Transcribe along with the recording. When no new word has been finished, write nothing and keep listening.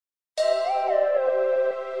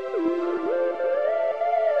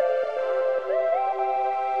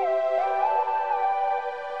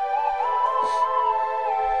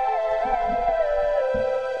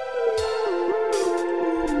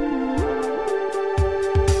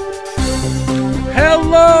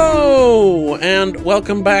Hello, and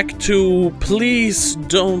welcome back to Please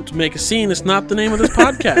Don't Make a Scene. It's not the name of this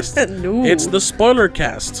podcast. No. It's the Spoiler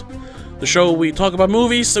Cast. The show we talk about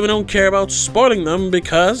movies so we don't care about spoiling them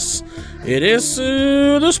because it is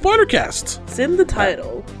the Spoiler Cast. It's in the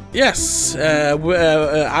title. Yes,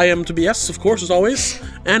 I am Tobias, of course, as always.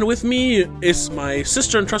 And with me is my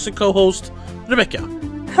sister and trusted co-host, Rebecca.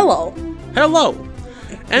 Hello. Hello.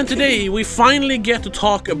 And today we finally get to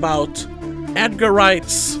talk about Edgar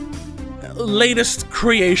Wright's latest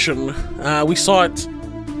creation. We saw it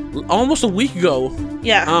almost a week ago.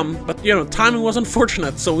 Yeah. But timing was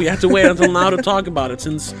unfortunate, so we had to wait until now to talk about it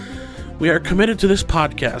since we are committed to this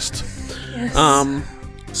podcast. Yes.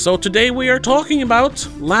 So today we are talking about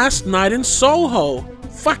Last Night in Soho.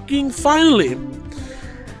 Fucking finally.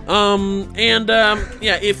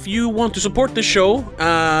 If you want to support this show,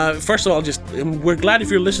 first of all, we're glad if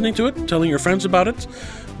you're listening to it, telling your friends about it.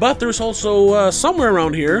 But there's also somewhere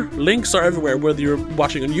around here, links are everywhere, whether you're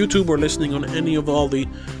watching on YouTube or listening on any of all the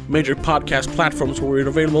major podcast platforms where we're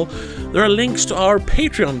available. There are links to our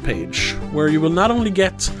Patreon page, where you will not only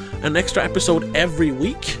get an extra episode every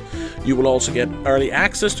week, you will also get early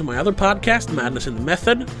access to my other podcast, Madness in the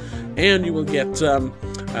Method, and you will get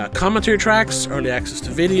commentary tracks, early access to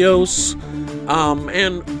videos,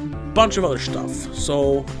 and a bunch of other stuff.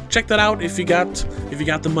 So check that out if you got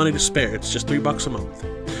the money to spare. It's just $3 a month.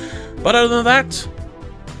 But other than that,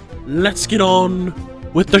 let's get on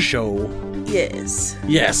with the show. Yes.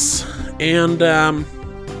 Yes. And I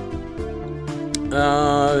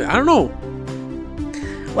don't know.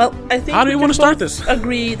 Well, I think how do you want to start this?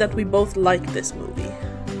 Agree that we both like this movie.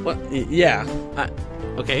 Well, yeah.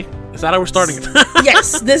 Okay. Is that how we're starting it?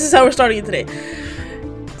 Yes, this is how we're starting it today.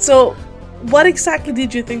 So, what exactly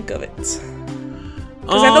did you think of it?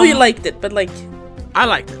 Because I know you liked it, but I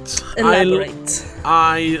liked it. Elaborate.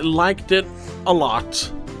 I liked it a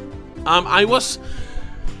lot. I was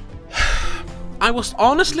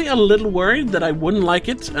honestly a little worried that I wouldn't like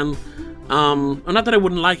it, and not that I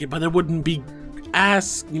wouldn't like it, but it wouldn't be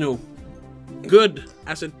as good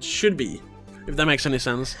as it should be, if that makes any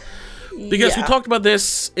sense. Because we talked about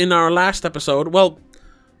this in our last episode. Well,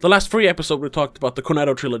 the last free episode we talked about the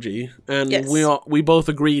Cornetto trilogy, and yes. we both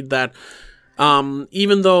agreed that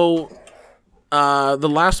even though the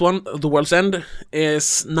last one, The World's End,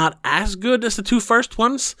 is not as good as the two first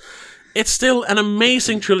ones, it's still an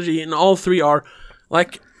amazing trilogy, and all three are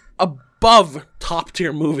above top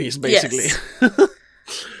tier movies, basically. Yes.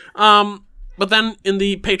 But then in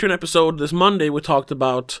the Patreon episode this Monday, we talked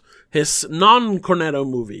about his non-Cornetto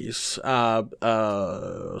movies,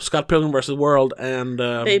 Scott Pilgrim vs. World and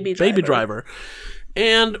Baby Driver.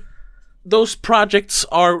 And those projects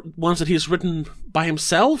are ones that he's written by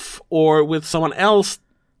himself or with someone else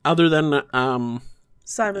other than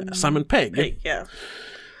Simon Pegg. Yeah.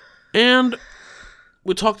 And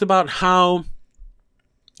we talked about how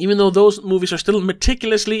even though those movies are still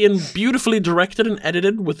meticulously and beautifully directed and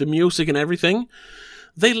edited with the music and everything,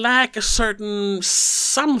 they lack a certain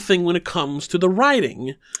something when it comes to the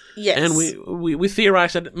writing. Yes. And we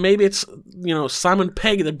theorized that maybe it's, Simon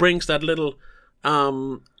Pegg that brings that little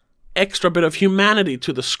extra bit of humanity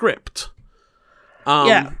to the script.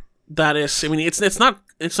 That is, it's not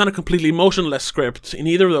a completely emotionless script in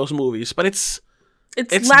either of those movies, but it's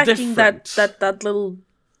lacking different. that little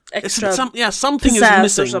extra something is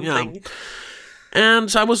missing. Something. Yeah.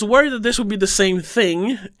 And so I was worried that this would be the same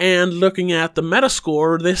thing, and looking at the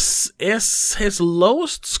Metascore, this is his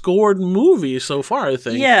lowest scored movie so far, I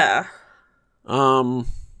think. Yeah.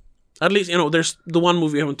 At least, there's the one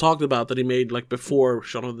movie we haven't talked about that he made before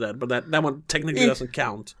Shaun of the Dead, but that one technically doesn't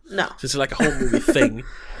count. No. Since it's a whole movie thing.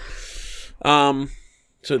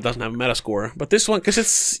 So it doesn't have a Metascore. But this one,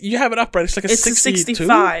 because you have it up, right? It's a 62?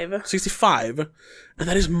 65. 65. And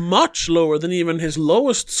that is much lower than even his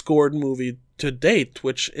lowest scored movie to date,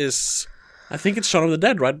 which is, I think it's Shaun of the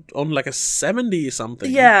Dead, right? On a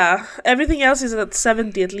 70-something. Yeah. Everything else is at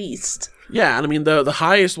 70 at least. Yeah, and the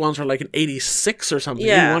highest ones are an 86 or something.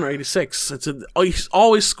 Yeah. 81 or 86. He's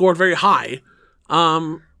always scored very high.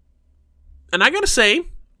 And I gotta say,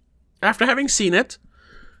 after having seen it,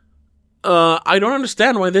 I don't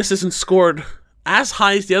understand why this isn't scored as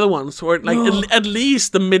high as the other ones, or at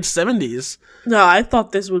least the mid-70s. No, I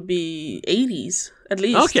thought this would be 80s, at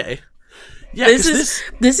least. Okay. Yeah,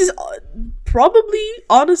 this is probably,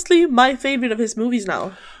 honestly, my favorite of his movies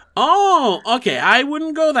now. Oh, okay, I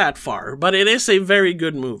wouldn't go that far, but it is a very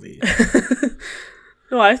good movie.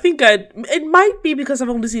 No, I think it might be because I've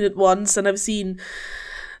only seen it once, and I've seen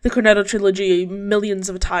the Cornetto trilogy millions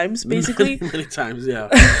of times, basically. Many times, yeah.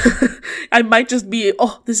 I might just be,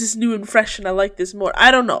 this is new and fresh and I like this more.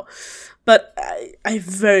 I don't know. But I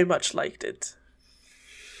very much liked it.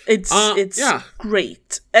 It's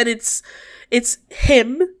great. And it's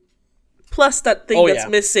him plus that thing that's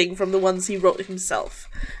missing from the ones he wrote himself.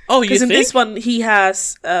 Oh, you think? Because in this one, he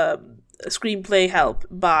has a screenplay help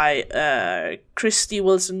by Christy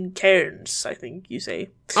Wilson Cairns, I think you say.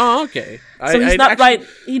 Oh, okay. So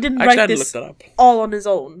he didn't write this all on his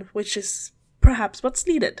own, which is perhaps what's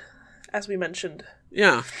needed, as we mentioned.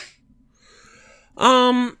 Yeah.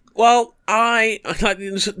 Well,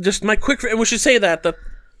 just my quick, and we should say that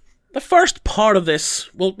the first part of this,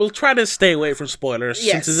 we'll try to stay away from spoilers,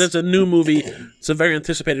 since it's a new movie. It's a very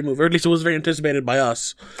anticipated movie, or at least it was very anticipated by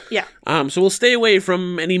us. Yeah. So we'll stay away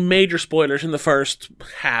from any major spoilers in the first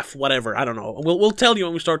half, whatever. I don't know. We'll tell you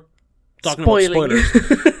when we start talking about spoilers,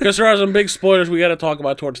 because there are some big spoilers we got to talk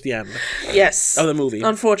about towards the end. Yes. Of the movie,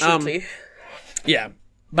 unfortunately. Yeah.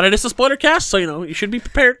 But it is a spoiler cast, so, you should be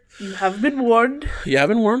prepared. You have been warned. You have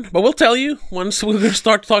been warned. But we'll tell you once we're going to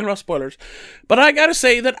start talking about spoilers. But I gotta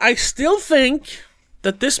say that I still think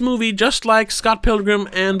that this movie, just like Scott Pilgrim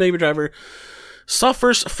and Baby Driver,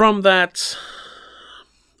 suffers from that...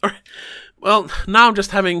 Well, now I'm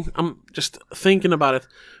just thinking about it.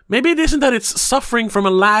 Maybe it isn't that it's suffering from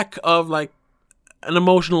a lack of, an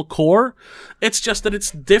emotional core. It's just that it's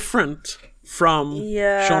different from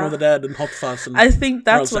Shaun of the Dead and Hot Fuzz. And I think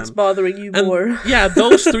that's what's bothering you more. Yeah,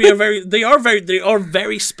 those three are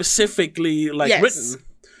very specifically written.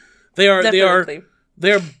 They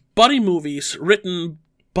are buddy movies written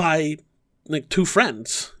by two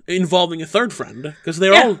friends involving a third friend, because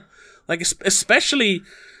they're all especially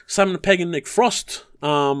Simon Pegg and Nick Frost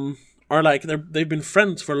are they've been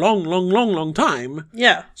friends for a long time.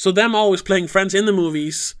 Yeah. So them always playing friends in the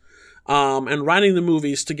movies. And writing the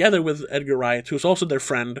movies together with Edgar Wright, who's also their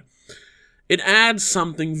friend, it adds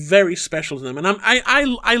something very special to them. And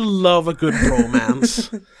I love a good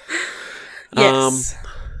bromance. Yes.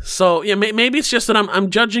 So yeah, maybe it's just that I'm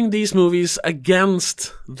judging these movies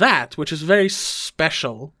against that, which is very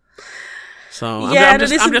special. So I'm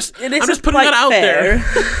just putting that out there.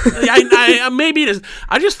 Maybe it is.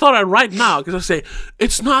 I just thought I'd right now, because I say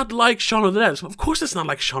it's not like Shaun of the Dead. Of course, it's not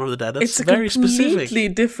like Shaun of the Dead. It's very specific. It's a completely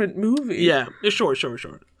different movie. Yeah, sure.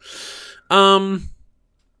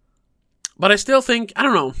 But I still think, I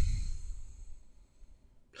don't know.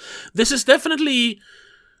 This is definitely,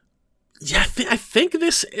 I think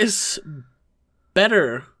this is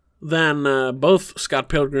better than both Scott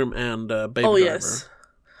Pilgrim and Baby Driver. Yes.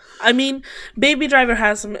 I mean, Baby Driver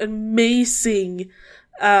has some amazing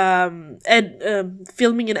filming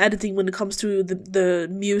and editing when it comes to the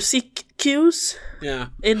music cues. Yeah.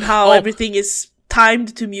 In how everything is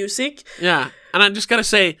timed to music. Yeah. And I just gotta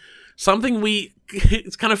say, something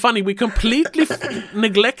it's kind of funny, we completely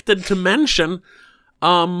neglected to mention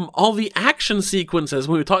all the action sequences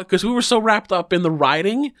when we talked, because we were so wrapped up in the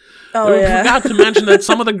writing. We forgot to mention that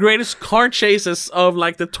some of the greatest car chases of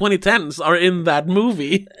the 2010s are in that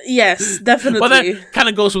movie. Yes, definitely. But that kind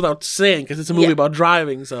of goes without saying, because it's a movie about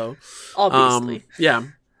driving, so obviously. Yeah.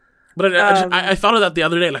 But I thought of that the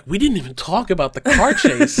other day, we didn't even talk about the car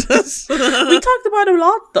chases. We talked about it a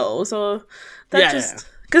lot, though, so that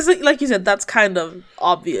because, like you said, that's kind of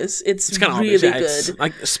obvious. It's kind of really obvious,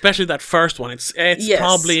 good. Especially that first one. It's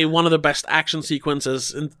probably one of the best action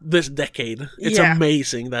sequences in this decade. It's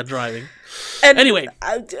amazing, that driving. And anyway,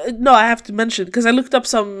 I have to mention, because I looked up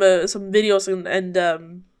some videos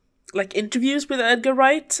and interviews with Edgar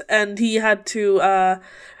Wright, and he had to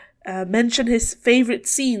mention his favorite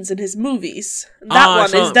scenes in his movies. That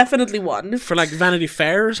one is definitely one for Vanity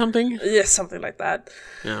Fair or something. Yes, something like that.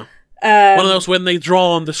 Yeah. One of those when they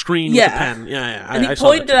draw on the screen with a pen. Yeah. And he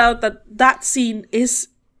pointed out that scene is,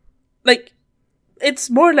 it's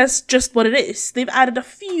more or less just what it is. They've added a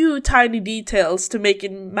few tiny details to make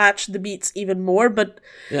it match the beats even more, but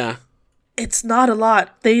it's not a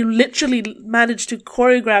lot. They literally managed to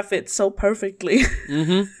choreograph it so perfectly.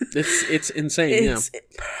 Mm-hmm. It's insane,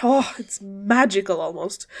 it's magical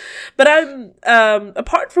almost. But I'm,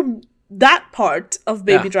 apart from that part of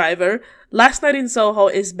Baby Driver, Last Night in Soho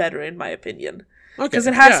is better in my opinion. Okay. Because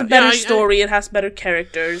it has a better story, it has better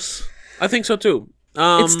characters. I think so too.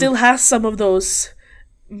 It still has some of those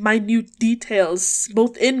minute details,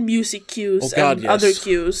 both in music cues and other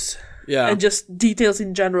cues. Yeah. And just details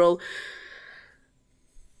in general.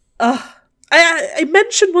 I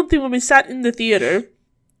mentioned one thing when we sat in the theater.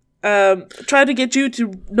 Trying to get you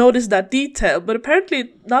to notice that detail, but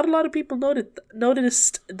apparently not a lot of people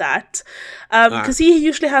noticed that. Because he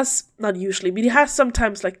usually has, not usually, but he has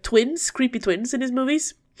sometimes twins, creepy twins in his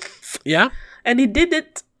movies. Yeah? And he did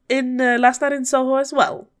it in Last Night in Soho as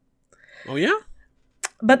well. Oh, yeah?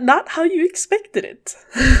 But not how you expected it.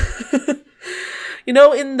 You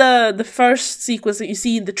know, in the first sequence that you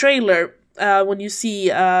see in the trailer, when you see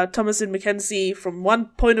Thomasin McKenzie from one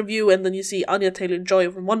point of view, and then you see Anya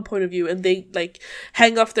Taylor-Joy from one point of view, and they like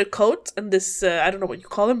hang off their coat, and this I don't know what you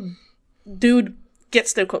call him, dude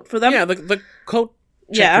gets their coat for them. Yeah, the coat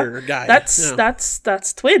checker guy.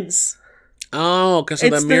 That's twins. Oh, because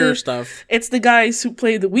of the mirror stuff. It's the guys who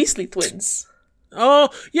play the Weasley twins. Oh,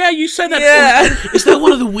 yeah, you said that. Yeah. Is that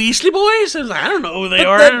one of the Weasley boys? I was like, I don't know who they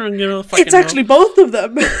are. It's actually both of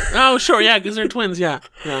them. Oh, sure, yeah, because they're twins, yeah.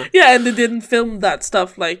 Yeah, and they didn't film that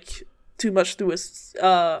stuff like too much through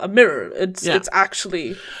a mirror. It's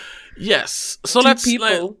actually yes. So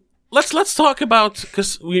let's talk about,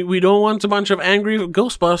 because we don't want a bunch of angry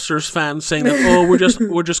Ghostbusters fans saying that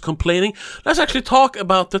we're just complaining. Let's actually talk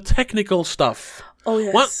about the technical stuff. Oh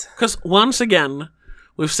yes. Because once again,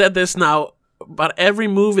 we've said this now. But every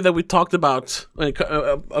movie that we talked about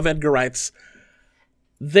of Edgar Wright's,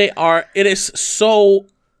 it is so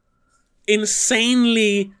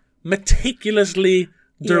insanely meticulously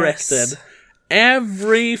directed. Yes.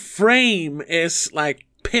 Every frame is like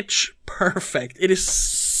pitch perfect. It is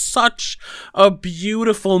such a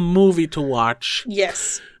beautiful movie to watch.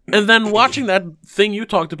 Yes. And then watching that thing you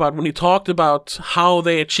talked about when you talked about how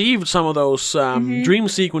they achieved some of those dream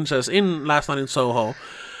sequences in Last Night in Soho.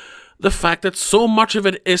 The fact that so much of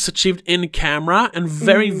it is achieved in camera and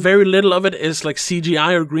very, very little of it is like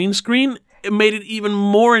CGI or green screen, it made it even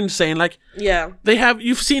more insane. Like, yeah,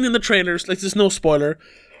 you've seen in the trailers, like, there's no spoiler.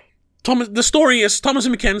 The story is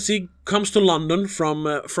Thomasin McKenzie comes to London from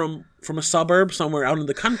a suburb somewhere out in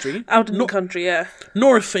the country. Out in the country, yeah.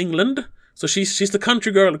 North England. So she's the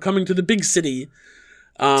country girl coming to the big city.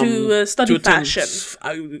 To study fashion.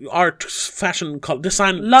 Art, fashion,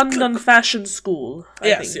 design. London Fashion School,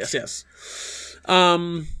 I think. Yes.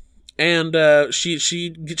 And she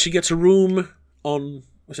gets a room on,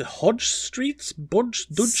 was it Hodge Street? Dudge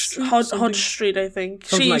Street? Hodge Street, I think.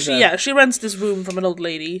 She rents this room from an old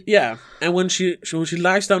lady. Yeah, and when she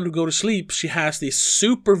lies down to go to sleep, she has these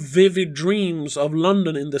super vivid dreams of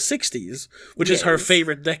London in the 60s, which is her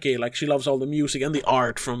favorite decade. Like, she loves all the music and the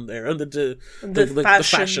art from there, and the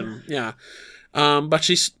fashion. Yeah. But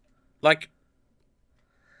she's, like...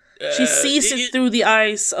 she sees it through the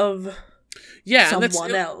eyes of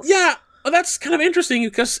someone else. Yeah. Well, that's kind of interesting,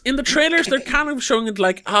 because in the trailers they're kind of showing it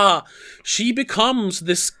like, she becomes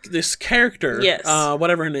this character,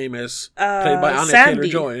 whatever her name is, played by Anya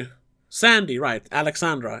Taylor-Joy. Sandy, right?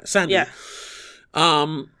 Alexandra, Sandy. Yeah.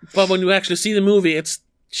 But when you actually see the movie,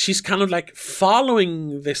 she's kind of like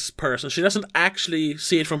following this person. She doesn't actually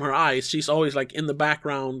see it from her eyes. She's always like in the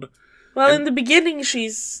background. Well, in the beginning,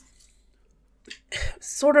 she's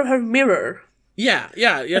sort of her mirror. Yeah.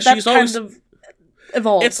 But she's always kind of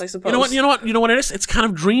evolves, I suppose. You know what it is? It's kind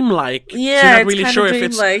of dreamlike. Yeah, so you're not really sure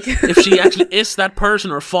if she actually is that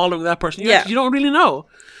person or following that person. You don't really know.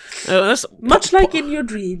 Much like in your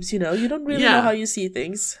dreams, you don't really know how you see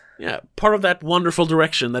things. Yeah, part of that wonderful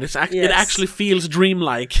direction that it actually feels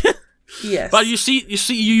dreamlike. Yes. But you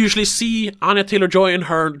usually see Anya Taylor-Joy and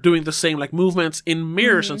her doing the same like movements in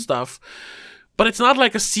mirrors and stuff. But it's not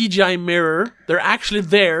like a CGI mirror. They're actually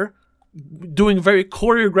there doing very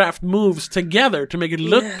choreographed moves together to make it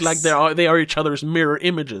look like they are each other's mirror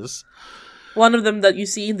images. One of them that you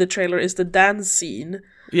see in the trailer is the dance scene.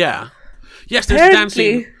 Yeah. Yes, there's a dance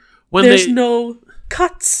scene. There's no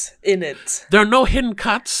cuts in it. There are no hidden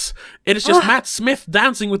cuts. It is just Matt Smith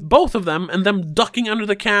dancing with both of them and them ducking under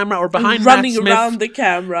the camera or behind Matt Smith. Running around the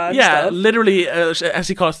camera and stuff. Literally, as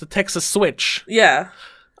he calls it, the Texas Switch. Yeah.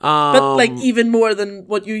 But like even more than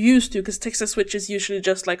what you're used to, because Texas Switch is usually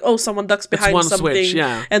just like, someone ducks behind something, switch,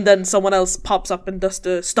 and then someone else pops up and does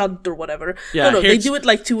the stunt or whatever. Yeah, no, they do it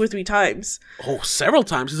like 2 or 3 times. Oh, several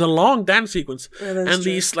times. It's a long dance sequence, and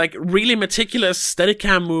these like really meticulous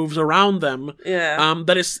Steadicam moves around them. Yeah,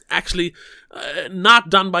 that is actually not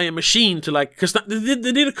done by a machine to like, because they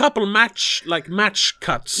did a couple match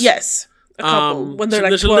cuts. Yes, a couple when they're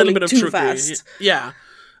like twirling too fast. Yeah.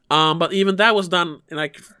 But even that was done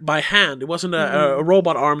like by hand. It wasn't a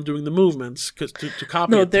robot arm doing the movements to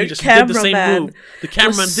copy it. He just did the same move. The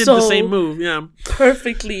cameraman did the same move. Yeah,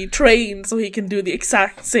 perfectly trained so he can do the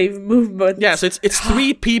exact same movement. Yeah, so it's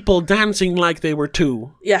 3 people dancing like they were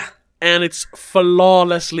 2. Yeah, and it's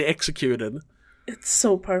flawlessly executed. It's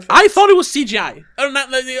so perfect. I thought it was CGI.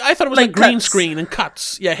 I thought it was like green screen and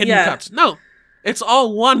cuts. Yeah, hidden cuts. No, it's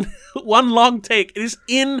all one long take. It is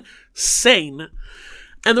insane.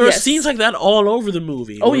 And there are scenes like that all over the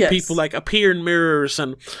movie. Oh, where yes. people like appear in mirrors,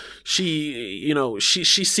 and she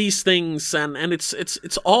sees things, and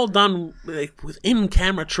it's all done like with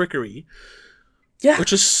in-camera trickery. Yeah.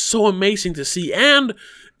 Which is so amazing to see. And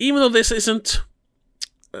even though this isn't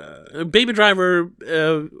Baby Driver,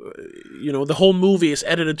 the whole movie is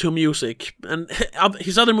edited to music, and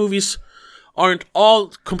his other movies aren't all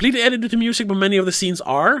completely edited to music, but many of the scenes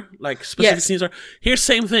are, like specific scenes are. Here's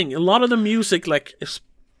same thing. A lot of the music like is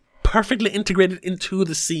perfectly integrated into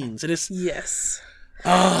the scenes. It is. Yes.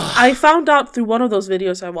 I found out through one of those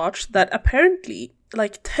videos I watched that apparently,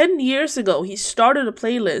 like 10 years ago, he started a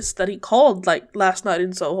playlist that he called like Last Night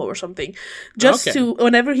in Soho or something, just to,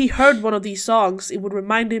 whenever he heard one of these songs, it would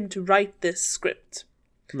remind him to write this script.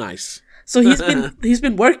 Nice. So he's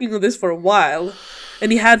been working on this for a while,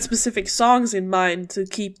 and he had specific songs in mind to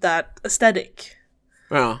keep that aesthetic.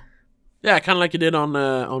 Well, yeah, kind of like you did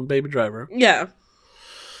on Baby Driver. Yeah.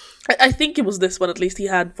 I think it was this one, at least, he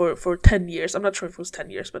had for 10 years. I'm not sure if it was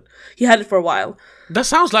 10 years, but he had it for a while. That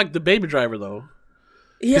sounds like the Baby Driver, though.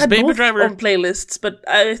 He had Baby both Driver on playlists, but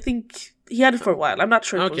I think he had it for a while. I'm not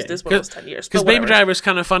sure if it was this one was 10 years. Because Baby Driver is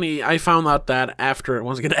kind of funny. I found out that after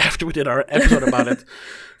we did our episode about it.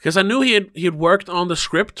 Because I knew he had worked on the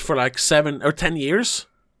script for like 7 or 10 years.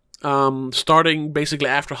 Starting basically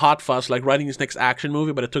after Hot Fuzz, like writing his next action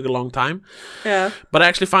movie, but it took a long time. Yeah. But I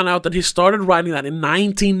actually found out that he started writing that in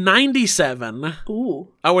 1997. Ooh.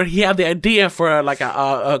 Where he had the idea for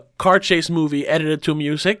a car chase movie edited to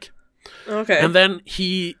music. Okay. And then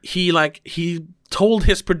he told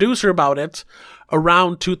his producer about it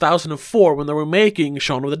around 2004 when they were making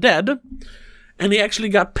Shaun of the Dead. And he actually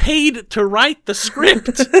got paid to write the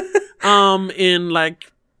script in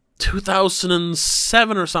like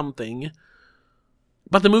 2007 or something.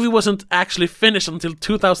 But the movie wasn't actually finished until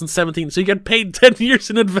 2017, so you get paid 10 years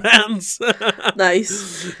in advance.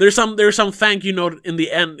 Nice. There's some thank you note in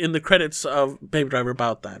the end, in the credits of Baby Driver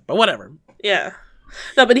about that, but whatever. Yeah.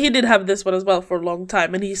 No, but he did have this one as well for a long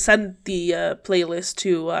time, and he sent the playlist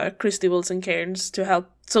to Christy Wilson Cairns to help,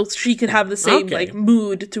 so she could have the same like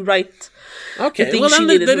mood to write. Okay, well then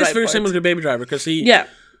that is very similar to Baby Driver, because he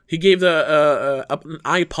gave an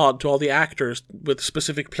iPod to all the actors with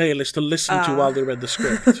specific playlists to listen to while they read the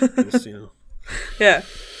script. Yeah.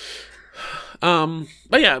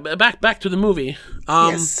 But yeah, back to the movie.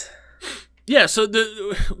 Yes. Yeah. So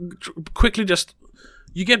quickly, just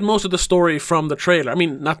you get most of the story from the trailer. I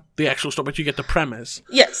mean, not the actual story, but you get the premise.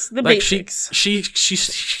 Yes, the basics. She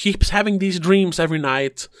keeps having these dreams every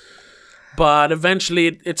night, but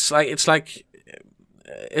eventually it's like.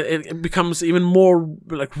 It becomes even more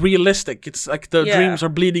like realistic. It's like the dreams are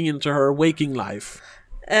bleeding into her waking life.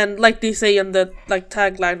 And like they say in the like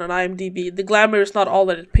tagline on IMDb, the glamour is not all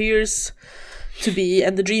that it appears to be,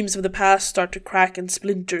 and the dreams of the past start to crack and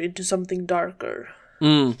splinter into something darker.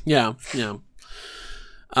 Yeah.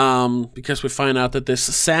 Because we find out that this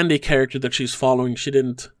Sandy character that she's following,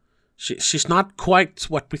 she's not quite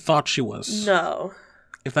what we thought she was. No.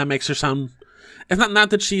 If that makes her sound. It's not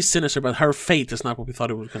that she's sinister, but her fate is not what we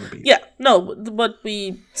thought it was going to be. Yeah, no, what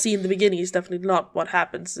we see in the beginning is definitely not what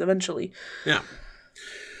happens eventually. Yeah.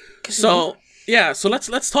 So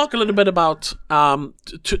let's talk a little bit about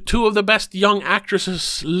two of the best young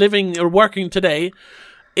actresses living or working today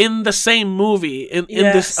in the same movie, in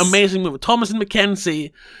this amazing movie. Thomasin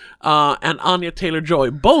McKenzie and Anya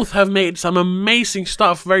Taylor-Joy both have made some amazing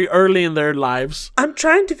stuff very early in their lives. I'm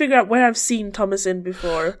trying to figure out where I've seen Thomasin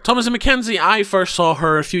before. Thomasin McKenzie, I first saw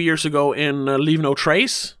her a few years ago in Leave No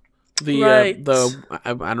Trace. I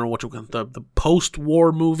don't know what you call the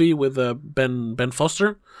post-war movie with Ben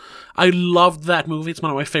Foster. I loved that movie. It's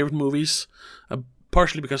one of my favorite movies.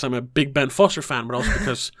 Partially because I'm a big Ben Foster fan, but also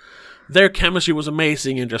because their chemistry was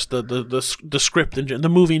amazing, and just the script and the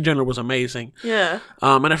movie in general was amazing. Yeah.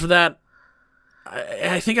 And after that,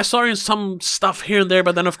 I think I saw her in some stuff here and there,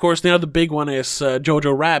 but then of course the other big one is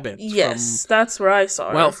Jojo Rabbit. Yes, that's where I saw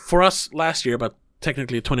her. Well, for us last year, but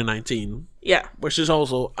technically 2019. Yeah. Which is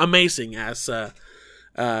also amazing as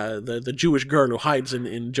the Jewish girl who hides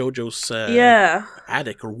in Jojo's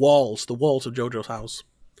attic or walls, the walls of Jojo's house.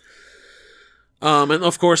 And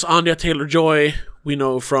of course, Anya Taylor-Joy, we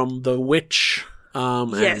know from The Witch,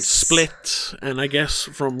 and Split, and I guess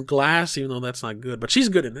from Glass, even though that's not good, but she's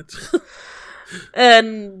good in it.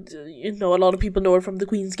 And, a lot of people know her from The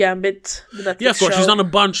Queen's Gambit. Yeah, of course, she's done a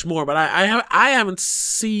bunch more, but I haven't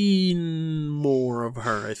seen more of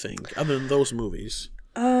her, I think, other than those movies.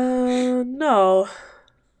 No.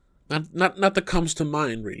 Not that comes to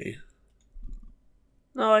mind, really.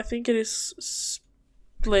 No, I think it is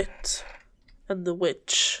Split and The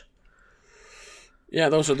Witch. Yeah,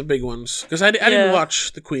 those are the big ones. Because I didn't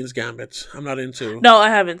watch The Queen's Gambit. I'm not into No, I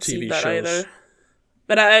haven't TV seen that shows. either.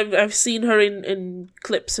 But I've seen her in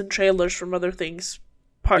clips and trailers from other things.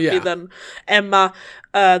 Partly than Emma,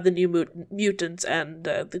 the New Mutants, and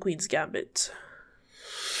The Queen's Gambit.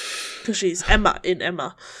 Because she's Emma in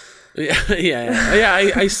Emma.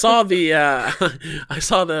 Yeah. I saw the I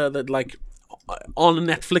saw the like on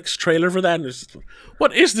the Netflix trailer for that. And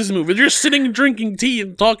what is this movie? You're sitting drinking tea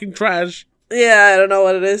and talking trash. Yeah, I don't know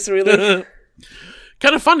what it is really.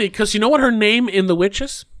 Kind of funny because you know what her name in The Witch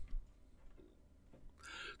is?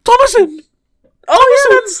 Thomasin. Oh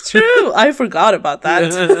yeah, that's true. I forgot about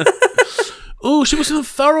that. Oh, she was in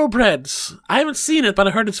Thoroughbreds. I haven't seen it, but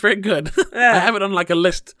I heard it's very good. Yeah. I have it on like a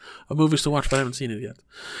list of movies to watch, but I haven't seen it yet.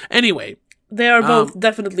 Anyway. They are both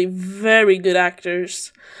definitely very good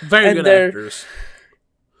actors. Very good actors.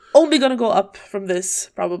 Only gonna go up from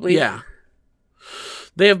this, probably. Yeah.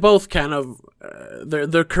 They have both kind of...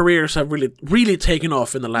 their careers have really taken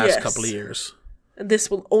off in the last couple of years. And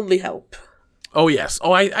this will only help. Oh, yes.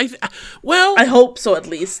 Oh, well... I hope so, at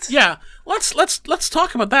least. Yeah. Let's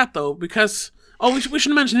talk about that, though, because... Oh, we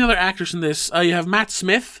should mention the other actors in this. You have Matt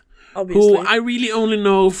Smith, obviously, who I really only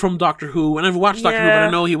know from Doctor Who. I never watched Doctor Who, but I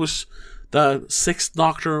know he was the 6th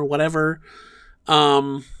Doctor or whatever.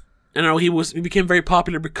 I know he became very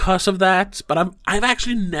popular because of that, but I've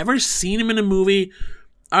actually never seen him in a movie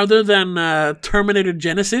other than Terminator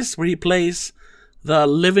Genesis, where he plays the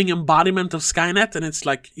living embodiment of Skynet, and it's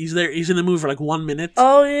like he's in the movie for like 1 minute.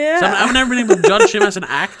 Oh yeah. So I've never been able to judge him as an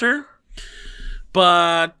actor.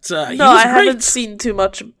 But he was I great. haven't seen too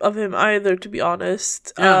much of him either, to be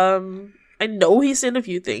honest. Yeah. I know he's in a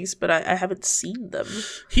few things, but I haven't seen them.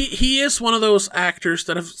 He is one of those actors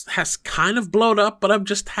that has kind of blown up, but I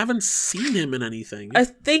just haven't seen him in anything. I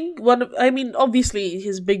think obviously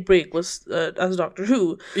his big break was as Doctor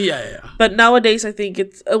Who. Yeah. But nowadays I think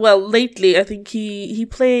it's lately I think he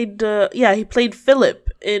played he played Philip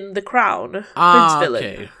in The Crown. Prince Philip.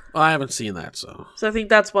 Okay. Well, I haven't seen that, so I think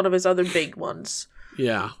that's one of his other big ones.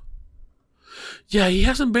 Yeah. Yeah, he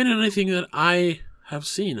hasn't been in anything that I have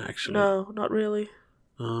seen, actually. No, not really.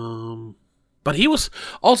 But he was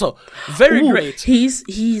also very great. He's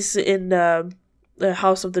in the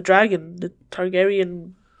House of the Dragon, the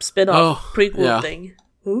Targaryen spin-off prequel thing.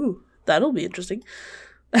 Ooh, that'll be interesting.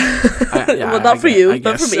 Well, not for you,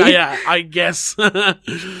 not for me. Yeah, I guess.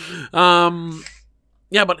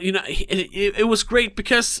 Yeah, but you know, it was great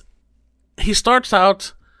because he starts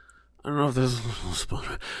out. I don't know if this is a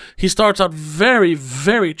spoiler. He starts out very,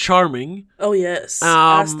 very charming. Oh yes,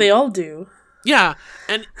 as they all do. Yeah,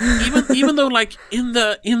 and even though like in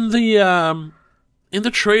the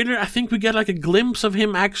trailer, I think we get like a glimpse of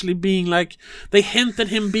him actually being like, they hint at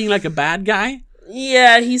him being like a bad guy.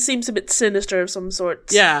 Yeah, he seems a bit sinister of some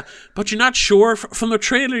sort. Yeah, but you're not sure from the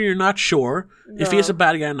trailer. You're not sure if he's a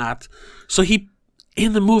bad guy or not. So he.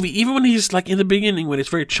 In the movie, even when he's like in the beginning, when it's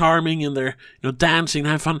very charming and they're dancing and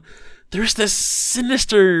having fun, there's this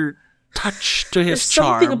sinister touch to his charm.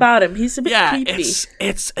 There's something about him. He's a bit creepy.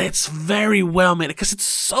 It's very well made because it's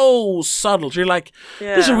so subtle. You're like,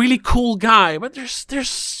 this is a really cool guy, but there's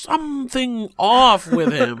something off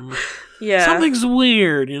with him. Yeah, something's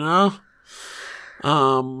weird, you know.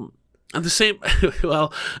 And the same,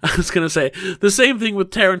 well, I was gonna say the same thing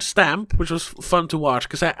with Terrence Stamp, which was fun to watch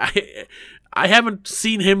because I haven't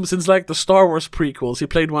seen him since like the Star Wars prequels. He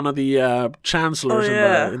played one of the chancellors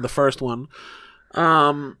in the first one,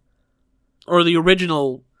 or the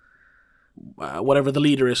original, whatever the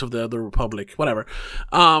leader is of the Republic, whatever.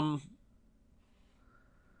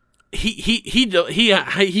 He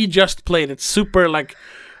just played it super like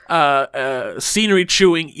scenery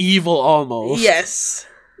chewing evil almost. Yes.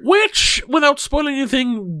 Which, without spoiling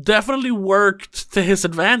anything, definitely worked to his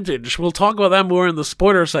advantage. We'll talk about that more in the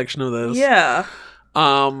spoiler section of this. Yeah.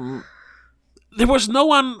 There was no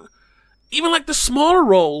one, even like the smaller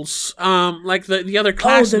roles, like the other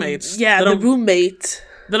classmates. The roommate.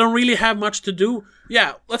 They don't really have much to do.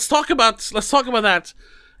 Yeah, let's talk about that.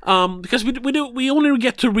 Because we only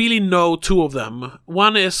get to really know two of them.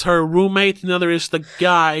 One is her roommate, and the other is the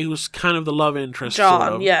guy who's kind of the love interest. John,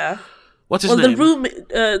 sort of. yeah. What's his name? The roommate,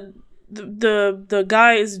 the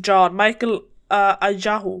guy is John Michael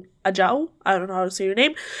Ajahu. Ajahu? I don't know how to say your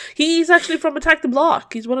name. He's actually from Attack the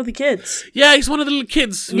Block. He's one of the kids. Yeah, he's one of the little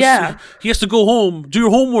kids. Yeah. He has to go home, do your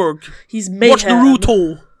homework. He's mayhem. Watch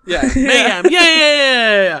Naruto. Yeah, mayhem.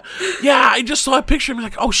 Yeah. I just saw a picture of him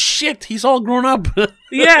like, oh shit, he's all grown up.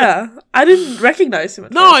 Yeah, I didn't recognize him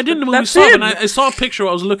at No, first, I didn't when we saw him. And I saw a picture,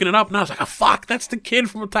 I was looking it up, and I was like, oh fuck, that's the kid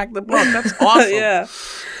from Attack the Block. That's awesome. Yeah.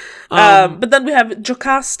 But then we have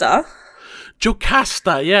Jocasta.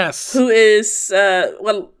 Jocasta, yes. Who is,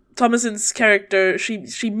 Thomasin's character,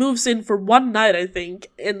 she moves in for one night, I think,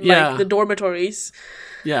 in like the dormitories.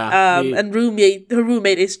 Yeah. And her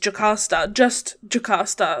roommate is Jocasta, just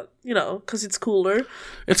Jocasta, because it's cooler.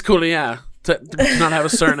 It's cooler, yeah, to not have a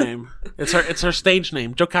surname. It's her stage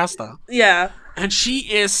name, Jocasta. Yeah. And she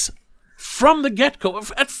is, from the get-go,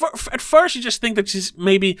 at first you just think that she's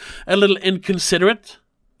maybe a little inconsiderate.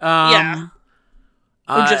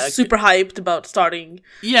 Or just super hyped about starting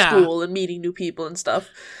school and meeting new people and stuff.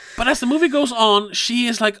 But as the movie goes on, she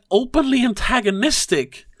is like openly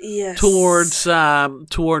antagonistic towards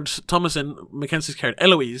Thomasin Mackenzie's character,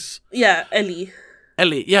 Eloise. Yeah, Ellie,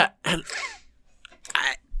 yeah. And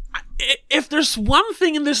if there's one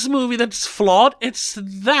thing in this movie that's flawed, it's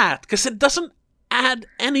that. Because it doesn't add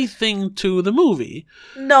anything to the movie.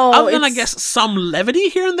 No. Other than, I guess, some levity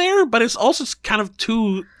here and there, but it's also kind of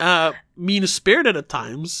too mean-spirited at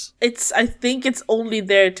times. I think it's only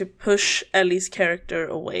there to push Ellie's character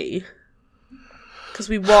away. Because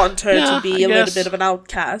we want her to be a little bit of an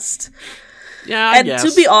outcast. Yeah, and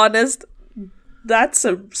to be honest, that's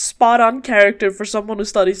a spot-on character for someone who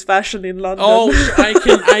studies fashion in London. Oh,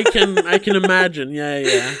 I can imagine.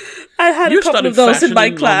 Yeah. I had a couple of those in my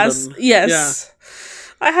class. London. Yes. Yeah.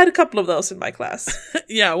 I had a couple of those in my class.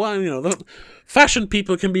 Yeah, well, the fashion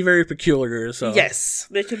people can be very peculiar, so... Yes,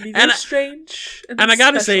 they can be very strange and I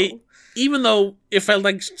gotta say, even though it felt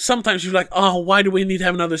like sometimes you're like, oh, why do we need to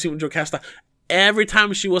have another scene with Jocasta? Every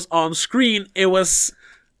time she was on screen, it was...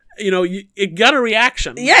 it got a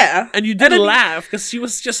reaction. Yeah. And you did laugh, because she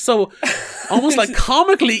was just so... almost like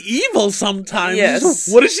comically evil sometimes. Yes.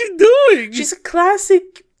 What is she doing? She's a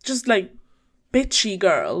classic, just like, bitchy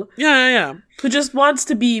girl. Yeah. Who just wants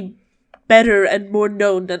to be better and more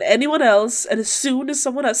known than anyone else, and as soon as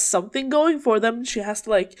someone has something going for them, she has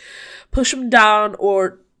to like push them down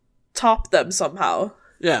or top them somehow.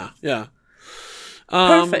 Yeah.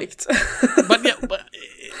 Perfect. but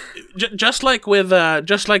just like with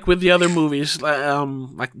the other movies,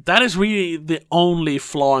 like that is really the only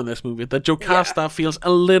flaw in this movie. That Jocasta feels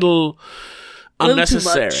a little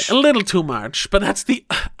unnecessary, a little too much. But that's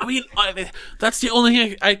that's the only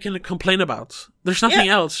thing I can complain about. There's nothing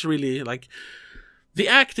else really. Like the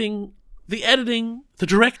acting, the editing, the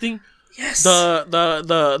directing, the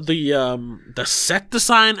set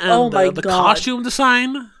design and the costume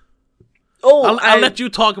design. Oh, I'll let you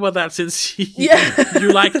talk about that since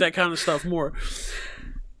you like that kind of stuff more.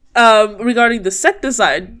 Regarding the set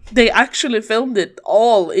design, they actually filmed it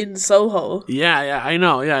all in Soho. Yeah, I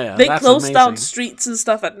know. Yeah. They closed down streets and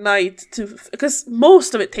stuff at night because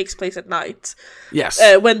most of it takes place at night. Yes.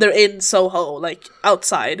 When they're in Soho, like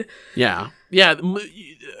outside. Yeah. The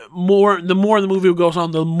more the movie goes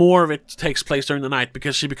on, the more of it takes place during the night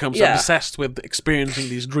because she becomes obsessed with experiencing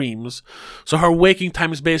these dreams. So her waking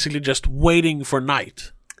time is basically just waiting for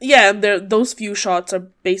night. Yeah, and those few shots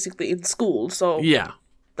are basically in school. So yeah.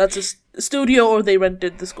 That's a studio, or they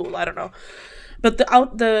rented the school. I don't know, but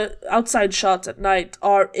the outside shots at night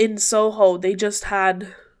are in Soho. They just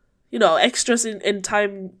had, extras in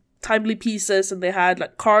timely pieces, and they had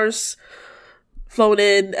like cars flown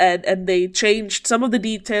in, and they changed some of the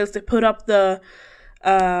details. They put up the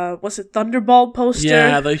Thunderball poster?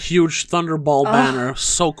 Yeah, the huge Thunderball banner.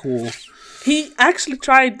 So cool. He actually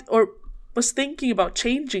tried or was thinking about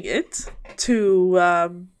changing it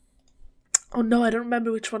to. Oh no, I don't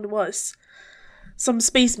remember which one it was. Some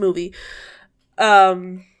space movie.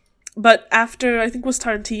 But after, I think it was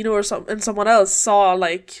Tarantino and someone else saw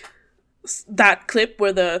like that clip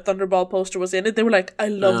where the Thunderball poster was in it, they were like, I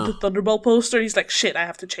love the Thunderball poster. He's like, shit, I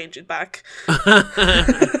have to change it back.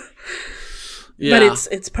 Yeah. But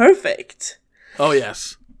it's perfect. Oh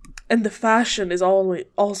yes. And the fashion is always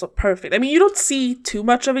also perfect. I mean, you don't see too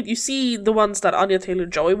much of it. You see the ones that Anya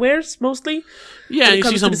Taylor-Joy wears, mostly. Yeah, you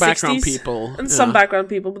see some background people. And some background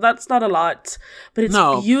people, but that's not a lot. But it's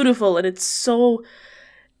beautiful, and it's so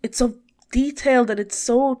detailed, and it's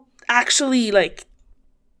so actually, like,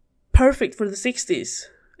 perfect for the 60s.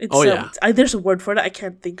 There's a word for it. I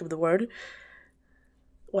can't think of the word.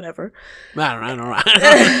 Whatever. I don't know.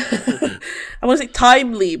 I want to say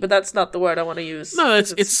timely, but that's not the word I want to use. No,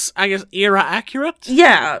 it's I guess era accurate.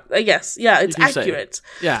 Yeah, I guess. Yeah, it's accurate.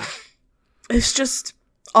 Yeah. It's just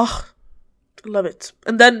I love it.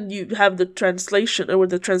 And then you have the translation or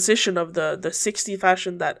the transition of the 60s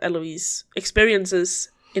fashion that Eloise experiences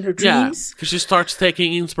in her dreams. Yeah, because she starts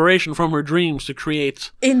taking inspiration from her dreams to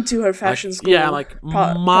create into her fashion school. Yeah, like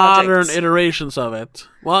modern iterations of it.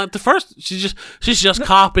 Well, at the first, she's just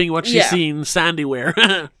copying what she's seen Sandy wear.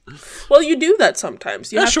 Well, you do that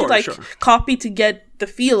sometimes. You have to copy to get the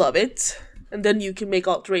feel of it. and then you can make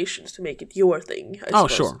alterations to make it your thing. I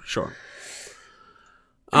suppose. Sure.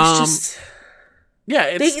 It's just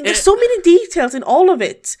yeah, there's so many details in all of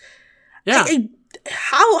it. Yeah.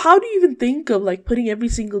 How do you even think of like putting every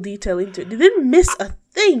single detail into it? They didn't miss a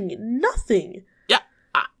thing, nothing. Yeah,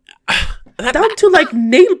 down to like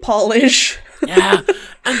nail polish. Yeah,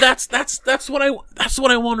 and that's what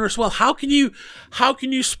I wonder as well. How can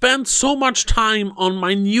you spend so much time on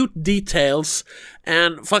minute details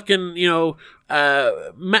and fucking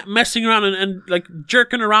messing around and like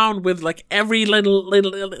jerking around with like every little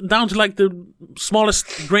down to like the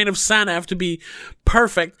smallest grain of sand have to be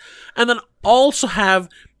perfect, and then also have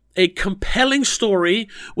a compelling story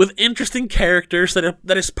with interesting characters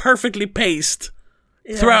that is perfectly paced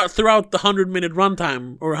throughout the 100-minute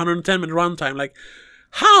runtime or 110-minute runtime. Like,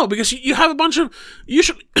 how? Because you have a bunch of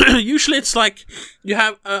usually it's like you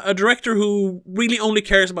have a director who really only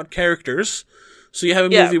cares about characters. So you have a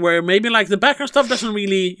movie where maybe like the background stuff doesn't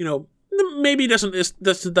really, maybe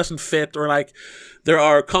doesn't fit, or like there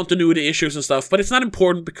are continuity issues and stuff, but it's not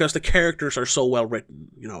important because the characters are so well written,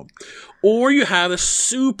 Or you have the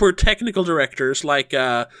super technical directors like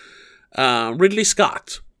Ridley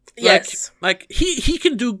Scott. Yes. Like he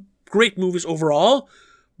can do great movies overall,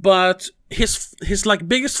 but his like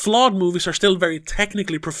biggest flawed movies are still very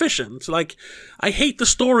technically proficient. Like, I hate the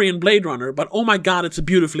story in Blade Runner, but oh my god, it's a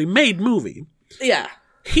beautifully made movie. Yeah.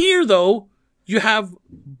 Here, though, you have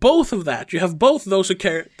both of that. You have both those who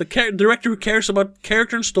care. The director who cares about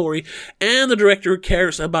character and story, and the director who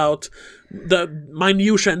cares about the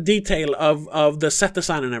minutiae and detail of the set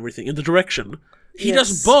design and everything, and the direction. He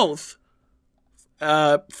does both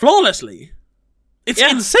flawlessly. It's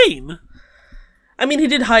insane. I mean, he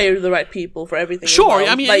did hire the right people for everything. Sure,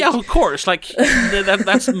 I mean, of course. Like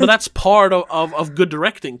that's part of good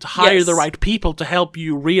directing, to hire the right people to help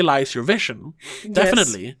you realize your vision.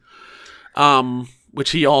 Definitely.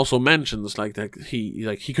 Which he also mentions, like that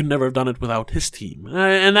he could never have done it without his team,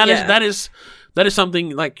 and that is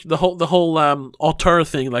something like the whole auteur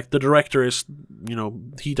thing. Like, the director is,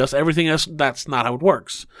 he does everything else. That's not how it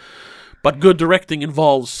works. But good directing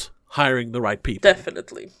involves hiring the right people.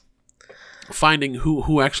 Definitely. Finding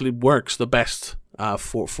who actually works the best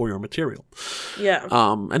for your material. Yeah.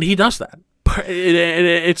 And he does that.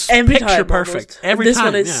 It's every picture time, perfect. Almost. Every this time,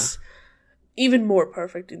 one is even more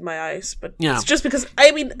perfect in my eyes. But yeah. It's just because,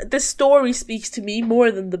 I mean, the story speaks to me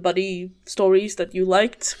more than the buddy stories that you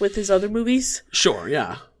liked with his other movies. Sure,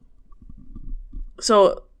 yeah.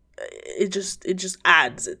 So it just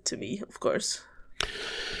adds it to me, of course.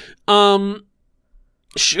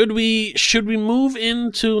 Should we move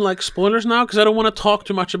into like spoilers now? Because I don't want to talk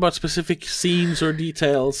too much about specific scenes or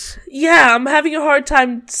details. Yeah, I'm having a hard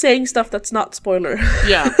time saying stuff that's not spoiler.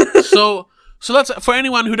 Yeah. So that's for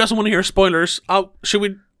anyone who doesn't want to hear spoilers. Should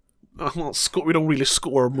we? We don't really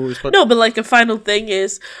score movies, but no. But like a final thing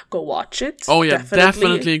is go watch it. Oh yeah,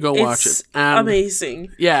 definitely go watch it. And,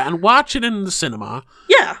 amazing. Yeah, and watch it in the cinema.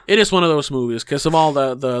 Yeah, it is one of those movies because of all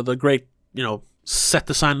the great set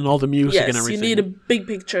design and all the music and everything. You need a big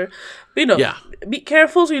picture. But, be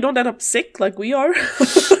careful so you don't end up sick like we are.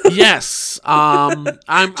 Yes. I'm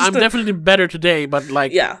definitely better today, but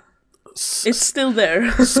like it's still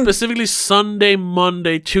there. Specifically Sunday,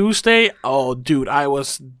 Monday, Tuesday. Oh, dude, I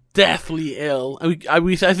was deathly ill.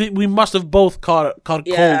 I think we must have both caught a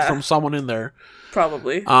cold from someone in there.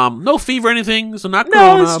 Probably. No fever or anything, so not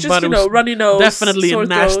corona, it's just, but it was runny nose, definitely a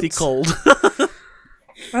nasty cold.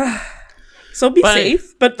 So be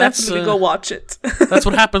safe, but definitely go watch it. That's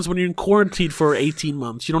what happens when you're in quarantine for 18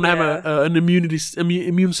 months. You don't have an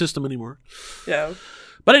immune system anymore. Yeah.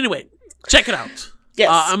 But anyway, check it out.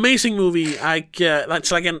 Yes. Amazing movie.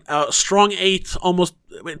 It's like a strong 8, almost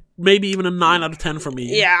maybe even a 9 out of 10 for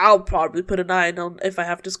me. Yeah, I'll probably put a 9 on if I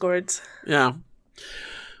have to score it. Yeah.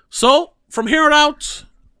 So from here on out,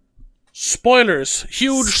 spoilers.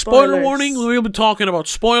 Huge spoiler warning. We will be talking about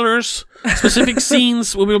spoilers, specific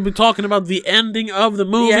scenes. We will be talking about the ending of the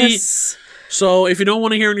movie. Yes. So if you don't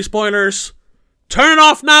want to hear any spoilers, turn it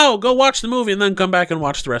off now. Go watch the movie and then come back and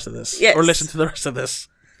watch the rest of this. Yes. Or listen to the rest of this.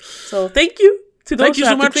 So thank you to those who so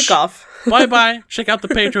have much. to click off. Bye-bye. Check out the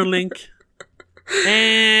Patreon link.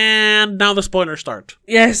 And now the spoilers start.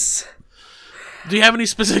 Yes. Do you have any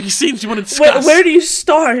specific scenes you want to discuss? Where do you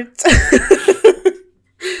start?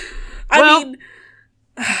 I mean,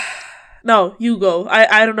 no, you go.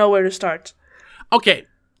 I don't know where to start. Okay,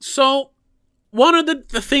 so one of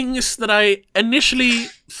the things that I initially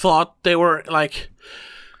thought they were like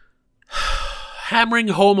hammering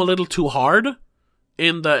home a little too hard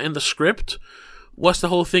in the script was the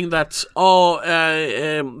whole thing that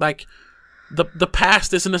like the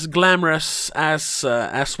past isn't as glamorous as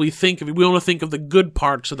we think of it. We only think of the good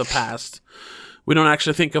parts of the past. We don't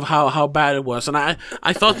actually think of how bad it was. And I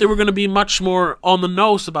thought they were going to be much more on the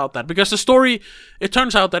nose about that, because the story, it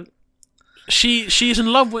turns out that she's in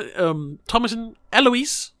love with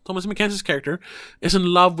Eloise, Thomas Mackenzie's character, is in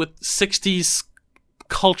love with 60s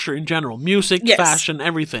culture in general, music, fashion,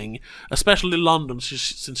 everything, especially London,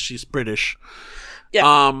 since she's British.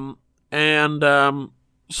 Yeah.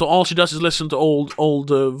 So all she does is listen to old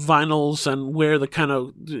vinyls and wear the kind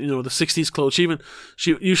of, the 60s clothes.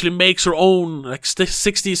 She usually makes her own like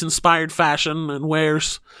 60s inspired fashion and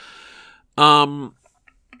wears.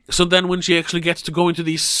 So then when she actually gets to go into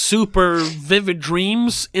these super vivid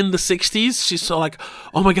dreams in the 60s, she's so like,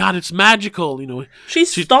 oh my god, it's magical,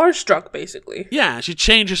 She's starstruck, basically. Yeah, she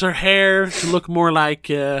changes her hair to look more like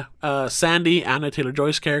Sandy, Anna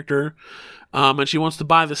Taylor-Joy's character. And she wants to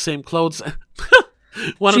buy the same clothes.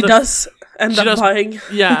 She does end up buying.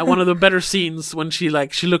 Yeah, one of the better scenes when she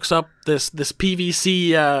looks up this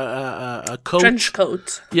PVC coat. Trench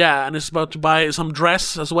coat. Yeah, and is about to buy some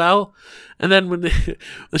dress as well. And then when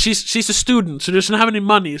she's a student, so she doesn't have any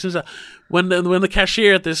money. So when the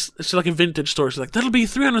cashier at this, it's like a vintage store, she's like, that'll be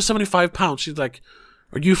 £375. She's like,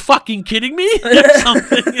 are you fucking kidding me? Or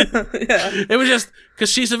something. It was just because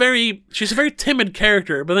she's a very timid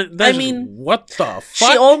character, but then what the fuck?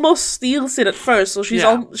 She almost steals it at first, so she's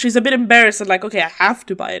a bit embarrassed and like, okay, I have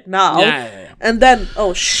to buy it now. Yeah. And then,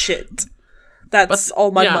 oh shit, that's all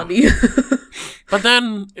my money. But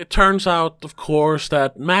then it turns out, of course,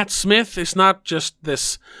 that Matt Smith is not just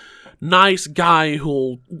this nice guy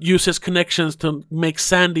who'll use his connections to make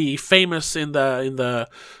Sandy famous in the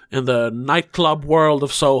nightclub world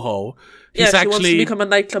of Soho. She wants to become a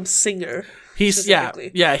nightclub singer. He's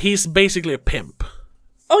basically a pimp.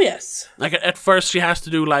 Oh yes. Like at first she has to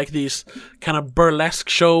do like these kind of burlesque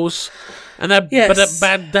shows, and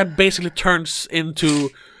that basically turns into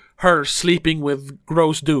her sleeping with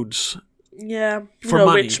gross dudes. Yeah, for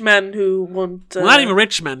money. Rich men who want... well, not even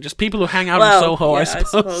rich men, just people who hang out in Soho, I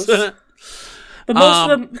suppose. But most of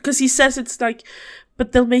them, because he says it's like,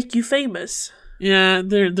 but they'll make you famous. Yeah,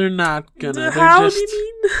 they're not gonna. How do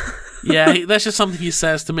you mean? Yeah, that's just something he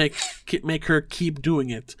says to make her keep doing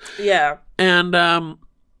it. Yeah. And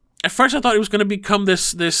at first I thought it was gonna become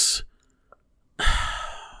this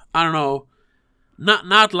I don't know,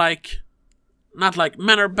 not like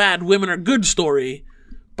men are bad, women are good story.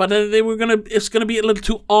 But it's gonna be a little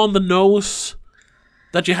too on the nose.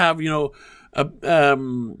 That you have,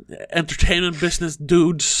 entertainment business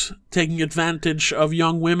dudes taking advantage of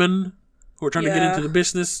young women who are trying to get into the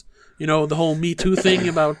business. The whole Me Too thing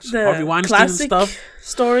about Harvey Weinstein and stuff.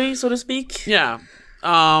 Story, so to speak. Yeah.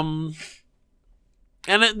 And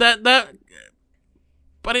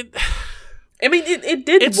but it. I mean, it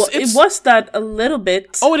did. It was that a little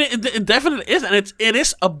bit. Oh, it definitely is, and it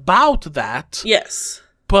is about that. Yes.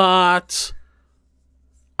 But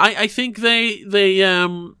I think they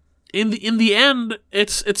in the end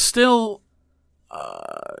it's still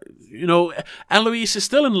Eloise is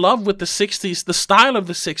still in love with the 60s, the style of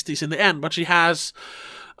the 60s in the end, but she has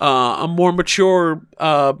a more mature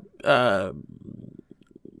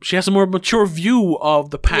view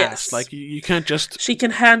of the past. Yes. Like you can't just, she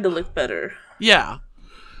can handle it better. Yeah,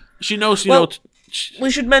 she knows. We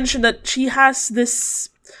should mention that she has this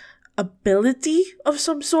ability of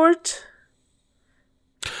some sort,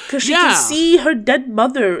 because she can see her dead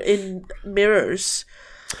mother in mirrors.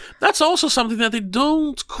 That's also something that they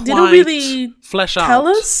don't really flesh out. Tell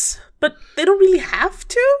us, but they don't really have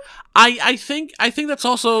to. I think that's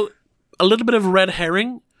also a little bit of a red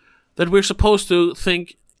herring, that we're supposed to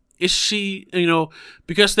think, is she,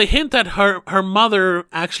 because they hint at her mother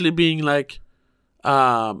actually being like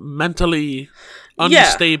mentally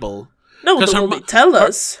unstable. No, they tell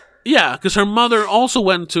us. Yeah, because her mother also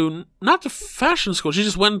went to, not to fashion school, she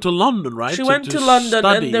just went to London, right? She went to London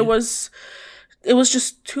study. And it was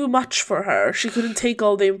just too much for her. She couldn't take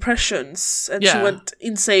all the impressions, and she went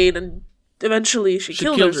insane, and eventually she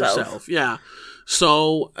killed herself. Yeah.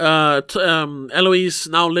 So, Eloise,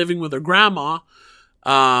 now living with her grandma,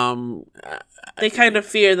 they kind of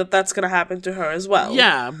fear that that's going to happen to her as well.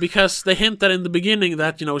 Yeah, because they hint that in the beginning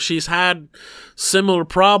that, she's had similar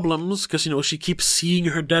problems, because, she keeps seeing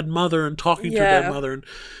her dead mother and talking to her dead mother, and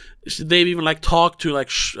they've even, talked to,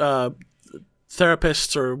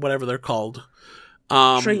 therapists or whatever they're called.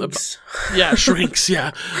 Shrinks. Shrinks,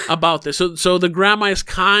 about this. So the grandma is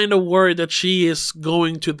kind of worried that she is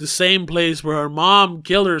going to the same place where her mom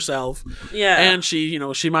killed herself. Yeah. And she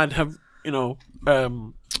might have,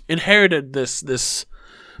 inherited this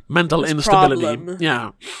mental instability. Problem.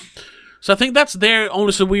 Yeah. So I think that's there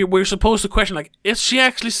only so we're supposed to question, like, is she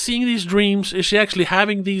actually seeing these dreams? Is she actually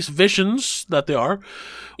having these visions that they are?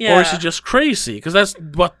 Yeah. Or is she just crazy? Because that's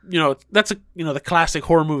what, that's the classic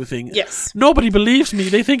horror movie thing. Yes. Nobody believes me.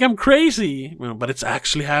 They think I'm crazy. But it's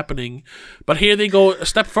actually happening. But here they go a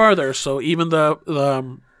step further. So even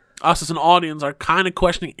the us as an audience are kind of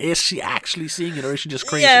questioning, is she actually seeing it or is she just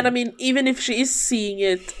crazy? Yeah, and I mean, even if she is seeing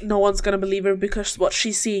it, no one's going to believe her because what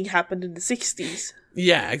she's seeing happened in the 60s.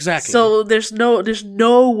 Yeah, exactly. So there's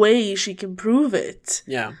no way she can prove it.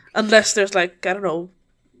 Yeah. Unless there's like, I don't know,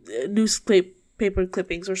 newspaper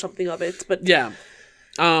clippings or something of it. But yeah.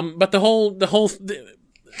 But the whole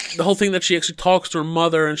thing that she actually talks to her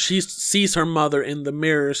mother and she sees her mother in the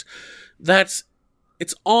mirrors, it's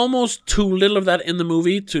almost too little of that in the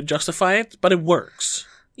movie to justify it, but it works.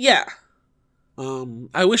 Yeah.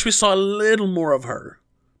 I wish we saw a little more of her.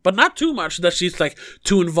 But not too much that she's like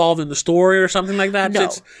too involved in the story or something like that. No,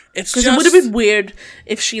 it's because it would have been weird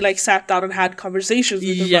if she like sat down and had conversations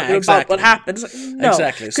with her mother about what happens. Like, no,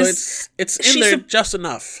 exactly. So it's in there just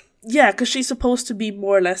enough. Yeah, because she's supposed to be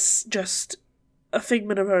more or less just a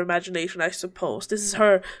figment of her imagination, I suppose. This is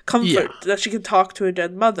her comfort that she can talk to her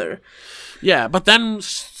dead mother. Yeah, but then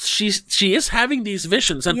she is having these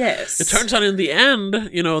visions, and it turns out in the end,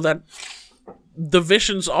 that the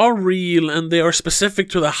visions are real and they are specific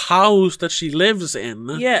to the house that she lives in.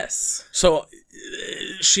 Yes. So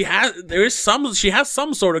she has some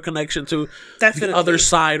sort of connection to the other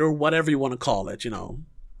side or whatever you want to call it,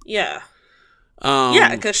 Yeah.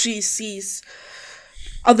 Yeah, because she sees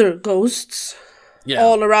other ghosts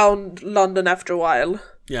all around London after a while.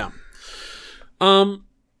 Yeah. But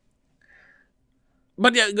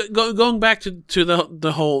yeah, going back to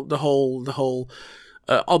the whole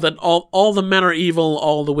all the men are evil,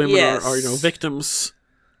 all the women are victims.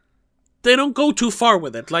 They don't go too far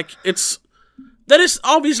with it. Like that is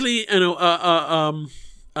obviously an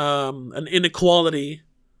inequality.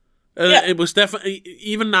 It was definitely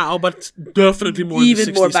even now, but definitely more in the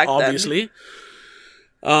 60s, more back obviously.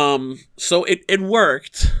 Then. So it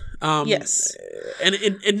worked. Yes. And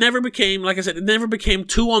it never became, like I said, it never became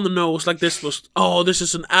too on the nose, like this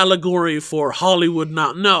is an allegory for Hollywood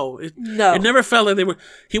now. No. It never felt like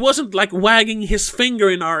he wasn't like wagging his finger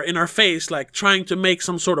in our face, like trying to make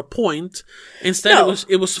some sort of point. Instead,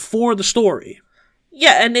 it was for the story.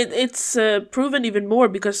 Yeah, and it's proven even more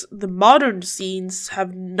because the modern scenes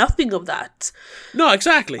have nothing of that. No,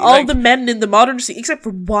 exactly. All the men in the modern scene, except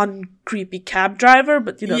for one creepy cab driver,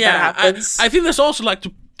 but that happens. I think that's also like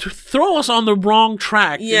to throw us on the wrong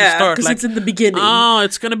track. Yeah, because it's in the beginning. Oh,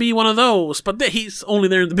 it's going to be one of those. But he's only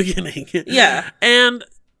there in the beginning. Yeah. And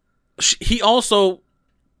he also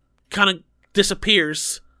kind of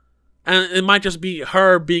disappears. And it might just be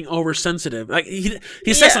her being oversensitive. Like he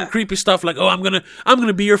says some creepy stuff like, "Oh, I'm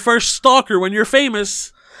gonna be your first stalker when you're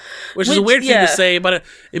famous," which is a weird thing to say, but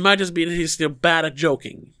it might just be that he's still bad at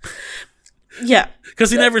joking. Yeah, because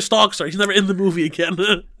he never stalks her. He's never in the movie again.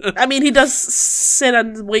 I mean, he does sit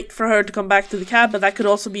and wait for her to come back to the cab, but that could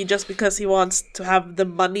also be just because he wants to have the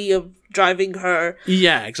money of driving her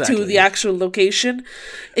to the actual location.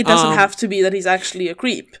 It doesn't have to be that he's actually a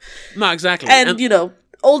creep. No, exactly. And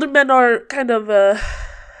older men are kind of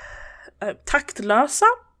taktlösa.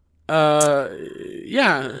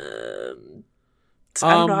 Yeah.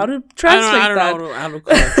 I don't know how to translate that. I don't know how to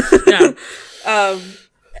call it. Yeah.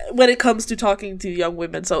 When it comes to talking to young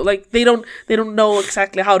women, so like they don't know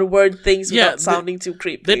exactly how to word things without sounding too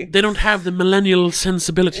creepy. They don't have the millennial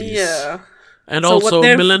sensibilities. Yeah. And so also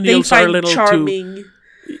millennials are a little charming.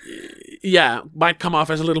 Might come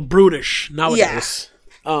off as a little brutish nowadays.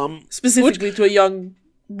 Yeah. Specifically to a young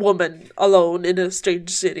woman alone in a strange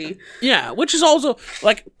city. Yeah, which is also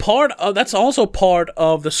like that's also part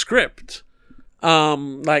of the script.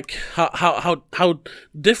 Like how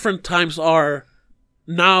different times are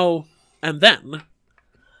now and then.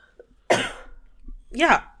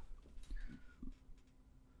 Yeah.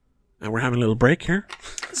 And we're having a little break here.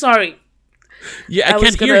 Sorry. Yeah, I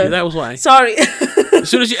can't hear you. That was why. Sorry. As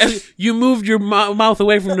soon as you moved your mouth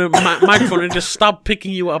away from the microphone, it just stopped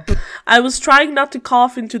picking you up. I was trying not to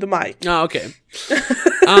cough into the mic. Oh, okay.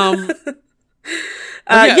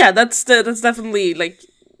 That's definitely like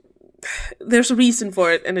there's a reason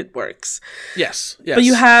for it and it works. Yes. But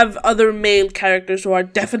you have other male characters who are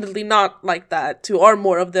definitely not like that, who are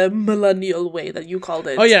more of the millennial way that you called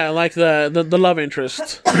it. Oh yeah, like the love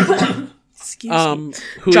interest. Excuse me.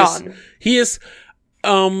 John. He is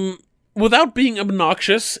without being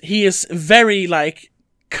obnoxious, he is very like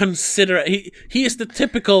considerate. He is the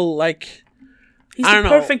typical like he's the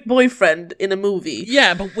perfect boyfriend in a movie.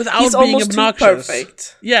 Yeah, but without he's being almost obnoxious. Too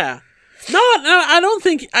perfect. Yeah. No, I don't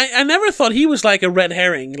think... I never thought he was like a red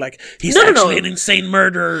herring. Like, he's actually an insane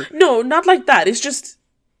murderer. No, not like that. It's just...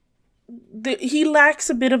 he lacks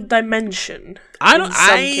a bit of dimension in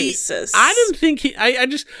some cases. I didn't think he...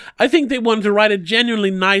 I think they wanted to write a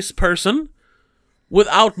genuinely nice person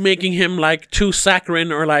without making him, like, too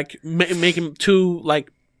saccharine or, like, make him too,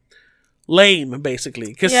 like, lame, basically.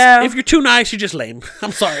 Because if you're too nice, you're just lame.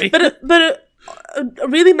 I'm sorry. But a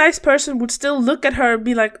really nice person would still look at her and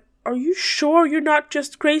be like, are you sure you're not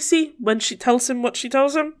just crazy when she tells him what she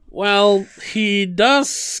tells him? Well, he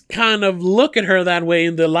does kind of look at her that way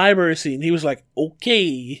in the library scene. He was like,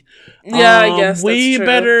 okay. Yeah, I guess we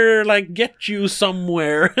better, like, get you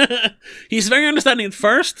somewhere. He's very understanding at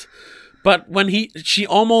first, but when she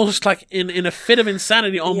almost, like, in a fit of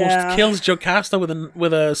insanity, almost kills Jocasta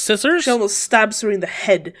with a scissors. She almost stabs her in the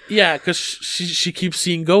head. Yeah, because she keeps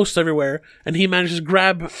seeing ghosts everywhere, and he manages to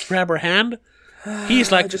grab her hand.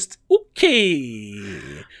 He's like, okay,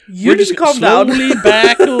 you need to calm down. Slowly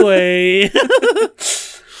back away.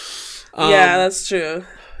 Yeah, that's true.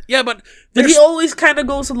 Yeah, but he always kind of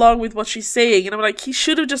goes along with what she's saying, and I'm like, he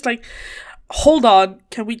should have just like, hold on,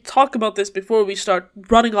 can we talk about this before we start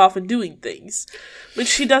running off and doing things?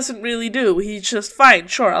 Which he doesn't really do. He's just, fine,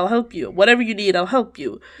 sure, I'll help you. Whatever you need, I'll help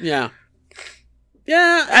you. Yeah.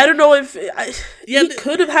 Yeah. I don't know if... he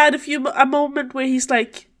could have had a moment where he's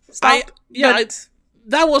like, stop.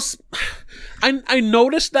 That was... I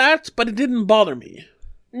noticed that, but it didn't bother me.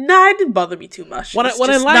 Nah, it didn't bother me too much. What I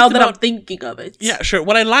liked now that I'm thinking of it. Yeah, sure.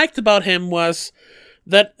 What I liked about him was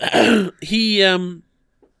that he had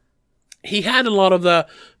a lot of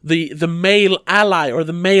the male ally or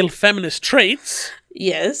the male feminist traits.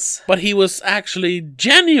 Yes. But he was actually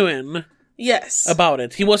genuine. Yes. About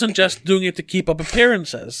it. He wasn't just doing it to keep up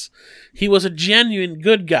appearances. He was a genuine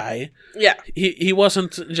good guy. Yeah. He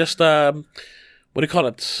wasn't just what do you call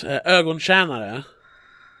it? Ögontjänare.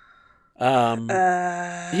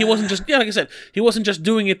 He wasn't just, like I said, he wasn't just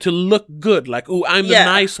doing it to look good, like, oh, I'm the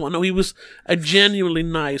nice one. No, he was a genuinely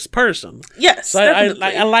nice person. Yes, so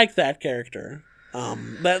I like that character.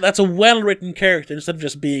 That's a well-written character instead of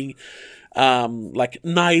just being, like,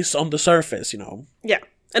 nice on the surface, you know. Yeah,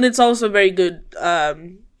 and it's also very good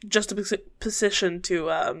juxtaposition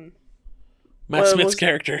to Matt Smith's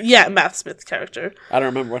character. Yeah, Matt Smith's character. I don't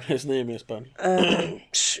remember what his name is, but... I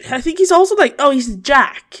think he's also like... Oh, he's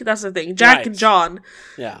Jack. That's the thing. Jack and John.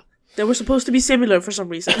 Yeah. They were supposed to be similar for some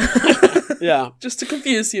reason. Yeah. Just to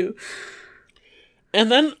confuse you. And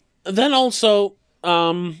then also...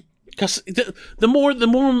 Because the more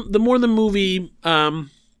the movie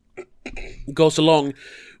goes along,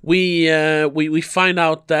 we find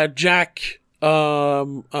out that Jack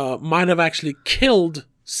might have actually killed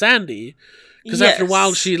Sandy. Because after a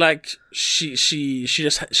while, she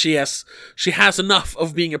has enough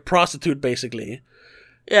of being a prostitute, basically.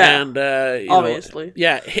 Yeah, and obviously,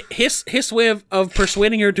 his way of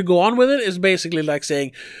persuading her to go on with it is basically like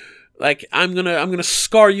saying, like, I'm gonna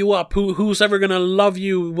scar you up. Who's ever gonna love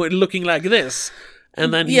you looking like this?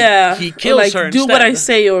 And then he kills her. Do what I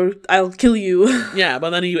say, or I'll kill you. Yeah,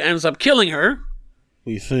 but then he ends up killing her.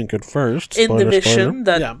 We think at first in the mission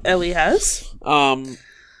that Ellie has.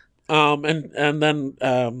 And then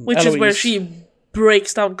which Eloise, is where she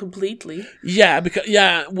breaks down completely. Yeah,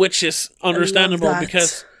 which is understandable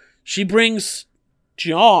because she brings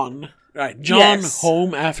John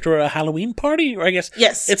home after a Halloween party, or I guess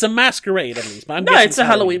it's a masquerade at least. But it's a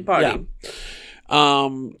Halloween party. Yeah.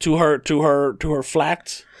 To her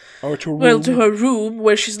flat or to her room. Well, to her room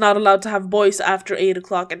where she's not allowed to have boys after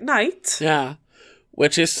 8:00 at night. Yeah.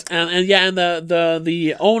 Which is and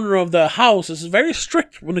the owner of the house is very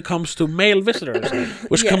strict when it comes to male visitors,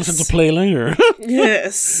 which comes into play later.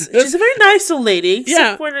 Yes, she's a very nice old lady,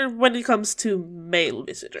 except when it comes to male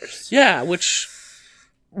visitors. Yeah, which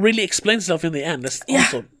really explains itself in the end. That's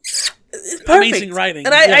also amazing writing.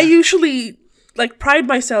 And I usually like pride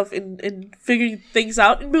myself in figuring things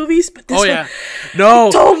out in movies, but this one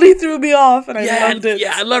totally threw me off, and I loved it.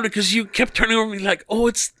 Yeah, I loved it because you kept turning over me like, oh,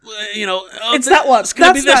 it's it's that one. It's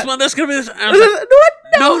gonna be this one. That's gonna be this. And I was like,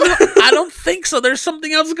 no, I don't think so. There's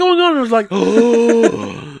something else going on. And I was like,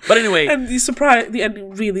 oh, but anyway, and the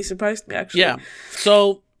ending really surprised me actually. Yeah,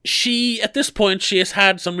 so. At this point, she has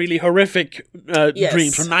had some really horrific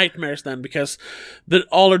dreams or nightmares then, because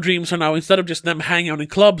all her dreams are now, instead of just them hanging out in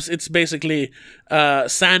clubs, it's basically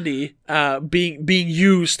Sandy being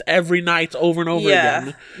used every night over and over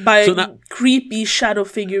again. By creepy shadow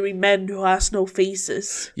figure men who has no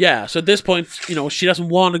faces. Yeah, so at this point, she doesn't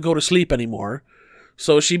want to go to sleep anymore.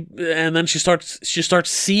 So she starts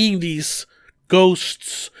seeing these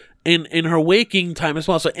ghosts in her waking time as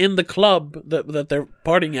well. So in the club that they're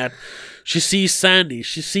partying at, she sees Sandy.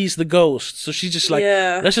 She sees the ghost. So she's just like,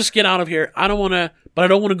 let's just get out of here. I don't want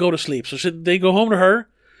to go to sleep. So they go home to her.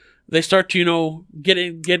 They start to,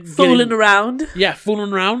 fooling around. Yeah,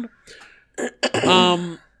 fooling around.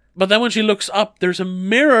 But then when she looks up, there's a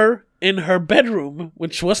mirror in her bedroom,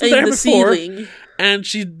 which wasn't there before. Ceiling. And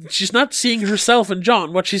she's not seeing herself and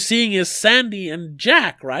John. What she's seeing is Sandy and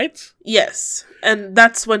Jack, right? Yes. And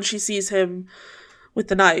that's when she sees him with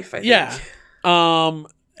the knife, I think. Yeah.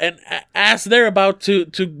 And as they're about to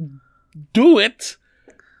do it,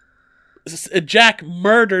 Jack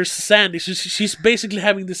murders Sandy. So she's basically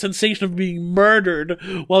having the sensation of being murdered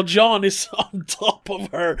while John is on top of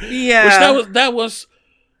her. Yeah. Which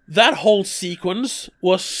that whole sequence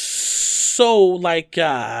was so like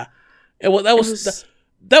that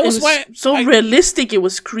was why realistic. It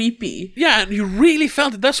was creepy. Yeah, and you really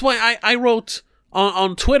felt it. That's why I wrote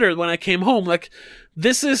on Twitter when I came home, like,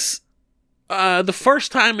 this is the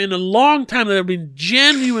first time in a long time that I've been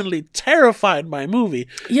genuinely terrified by a movie.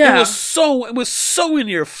 Yeah, it was so in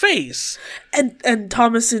your face, and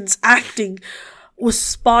Thomason's acting was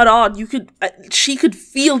spot on. She could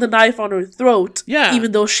feel the knife on her throat. Yeah,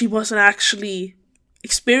 even though she wasn't actually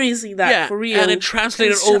experiencing that for real. And it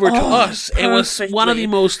translated over to us. Perfectly. It was one of the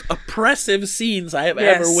most oppressive scenes I have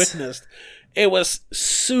ever witnessed. It was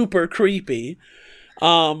super creepy.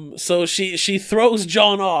 So she throws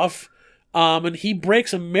John off. And he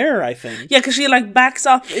breaks a mirror, I think. Yeah, because she backs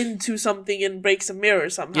up into something and breaks a mirror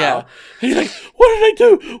somehow. Yeah. And he's like, what did I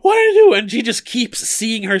do? What did I do? And she just keeps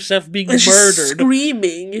seeing herself being murdered. She's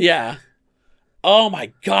screaming. Yeah. Oh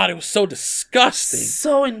my god, it was so disgusting.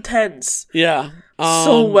 So intense. Yeah.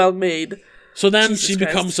 So well made. So then she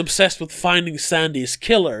becomes obsessed with finding Sandy's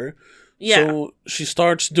killer. Yeah. So she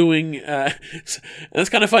starts doing... and it's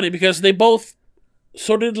kind of funny because they both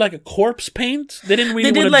sort of did like a corpse paint. They didn't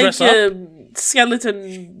really want to dress up.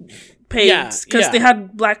 Skeleton paint because they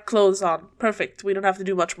had black clothes on. Perfect. We don't have to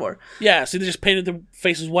do much more. Yeah, so they just painted their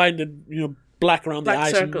faces white and black around the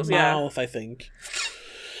eyes circles, and mouth. I think.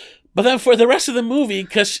 But then for the rest of the movie,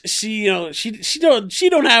 because she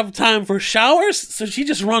don't have time for showers, so she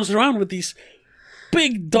just runs around with these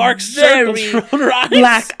big dark circles around her eyes.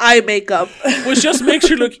 Black eye makeup. Which just makes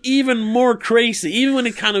her look even more crazy. Even when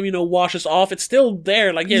it kind of, washes off, it's still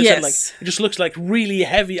there. Like, it just looks like really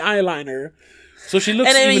heavy eyeliner. So she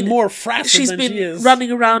looks even more frazzled than she is. She's been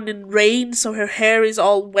running around in rain, so her hair is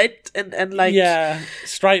all wet and like... Yeah,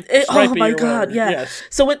 stripy. Oh my god, yeah. Yes.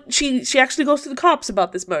 So when she actually goes to the cops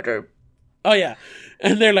about this murder. Oh yeah.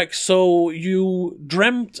 And they're like, so you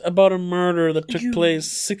dreamt about a murder that took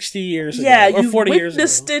place 60 years ago, or 40 years ago. You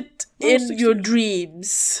witnessed it in your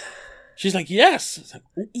dreams. She's like, yes.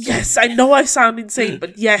 Like, yes, I know I sound insane,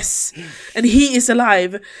 but yes. And he is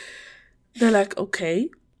alive. They're like, okay,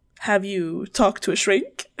 have you talked to a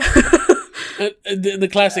shrink? The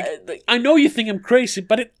classic, I know you think I'm crazy,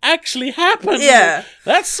 but it actually happened. Yeah.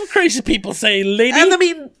 That's what crazy people say, lady. And I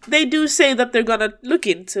mean, they do say that they're gonna look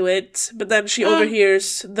into it, but then she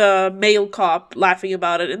overhears the male cop laughing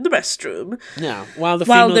about it in the restroom. Yeah, while the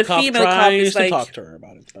female cop tries to talk to her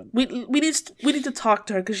about it. But... We need to talk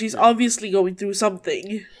to her, because she's obviously going through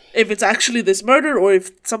something. If it's actually this murder, or if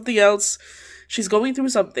it's something else, she's going through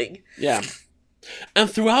something. Yeah. And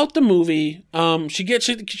throughout the movie, she gets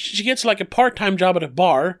like a part-time job at a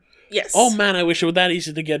bar. Yes. Oh man, I wish it were that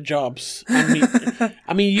easy to get jobs.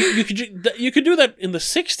 I mean, you could do that in the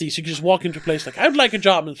 60s. You could just walk into a place like, I'd like a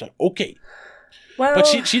job, and it's like, okay. Well, but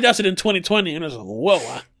she does it in 2020, and it's like,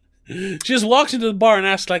 whoa. She just walks into the bar and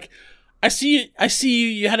asks, like, I see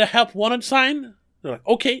you had a help wanted sign. They're like,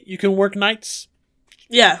 okay, you can work nights.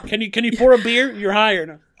 Yeah. Can you pour a beer? You're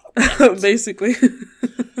hired. Basically.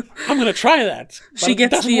 I'm gonna try that. She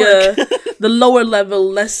gets the lower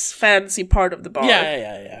level, less fancy part of the bar.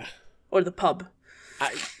 Yeah. Or the pub.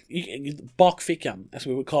 Bakfickan, as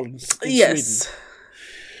we would call it in yes.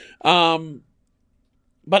 Sweden.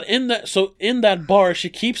 But in that bar, she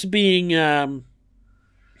keeps being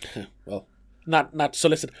well, not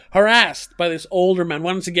solicited, harassed by this older man.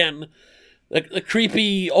 Once again, a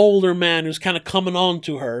creepy older man who's kind of coming on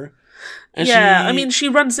to her. And I mean, she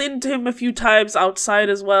runs into him a few times outside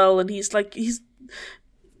as well, and he's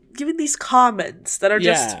giving these comments that are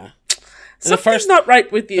just something's not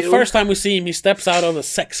right with you. The first time we see him, he steps out of a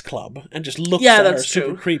sex club and just looks at her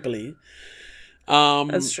super creepily.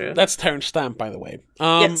 That's true. That's Terrence Stamp, by the way.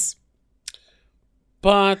 Yes.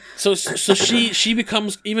 But so she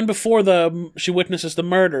becomes, even before she witnesses the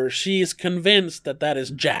murder, she is convinced that is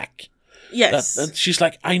Jack. Yes. That she's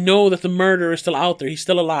like, I know that the murderer is still out there. He's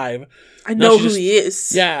still alive. I know who he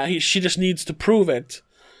is. Yeah, she just needs to prove it.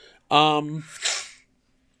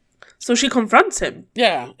 So she confronts him.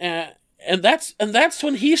 Yeah, and that's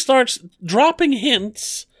when he starts dropping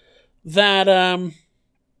hints that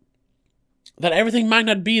that everything might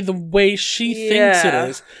not be the way she thinks it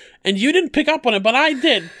is. And you didn't pick up on it, but I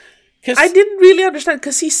did. I didn't really understand,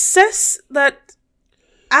 because he says that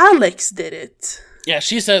Alex did it. Yeah,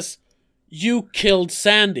 she says, you killed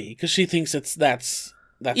Sandy, because she thinks that's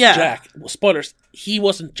Jack. Well, spoilers, he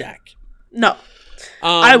wasn't Jack. No.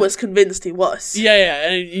 I was convinced he was. Yeah,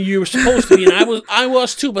 and you were supposed to be, and I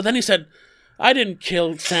was too, but then he said, I didn't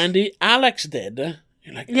kill Sandy, Alex did.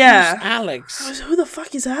 You're like, who's Alex? Who the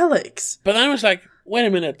fuck is Alex? But then I was like, wait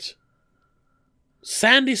a minute.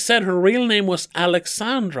 Sandy said her real name was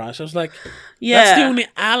Alexandra. So I was like, that's the only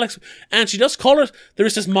Alex. And she does call her. There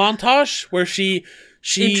is this montage where she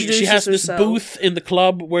has this booth in the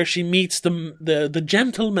club where she meets the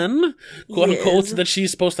gentleman, quote unquote, that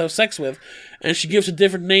she's supposed to have sex with, and she gives a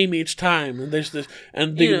different name each time. And there's this,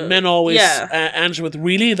 and the men always answer with,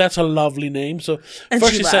 "Really, that's a lovely name." So and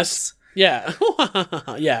first she says, "Yeah,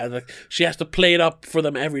 yeah," like she has to play it up for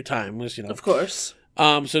them every time, which, of course.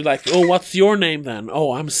 So like, oh, what's your name then?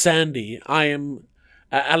 Oh, I'm Sandy. I am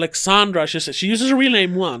Alexandra. She says, she uses her real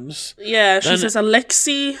name once. Yeah, she says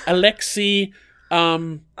Alexi. I don't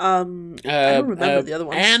remember the other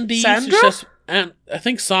one. Andy. Sandra? She says, and I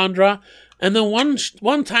think Sandra. And then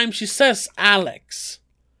one time she says Alex.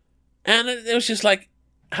 And it was just like,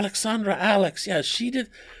 Alexandra, Alex. Yeah, she did.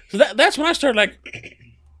 So that's when I started like,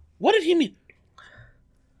 what did he mean?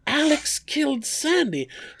 Alex killed Sandy.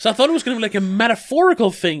 So I thought it was going to be like a metaphorical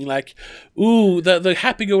thing. Like, ooh, the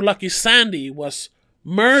happy-go-lucky Sandy was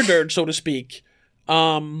murdered, so to speak,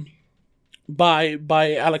 by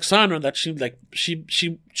Alexandra, that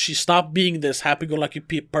she stopped being this happy-go-lucky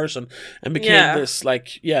person and became this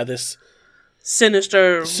this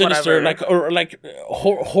sinister whatever. like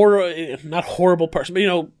horror, not horrible person,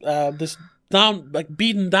 but this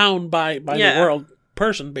beaten down by the world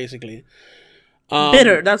person, basically.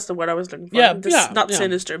 Bitter, that's the word I was looking for. Not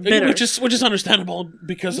sinister, bitter, which is understandable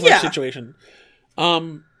because of the situation.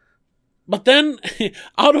 But then,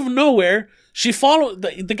 out of nowhere, she followed.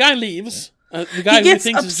 The guy leaves. The guy who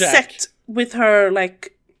thinks is Jack. He gets upset with her,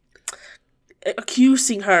 like,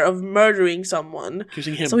 accusing her of murdering someone.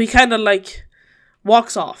 Accusing him. So he kind of, like,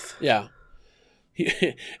 walks off. Yeah.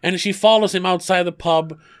 And she follows him outside the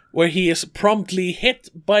pub, where he is promptly hit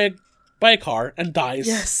by a car and dies.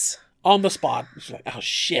 Yes. On the spot. She's like, oh,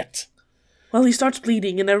 shit. Well, he starts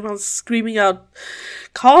bleeding, and everyone's screaming out,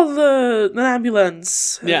 call the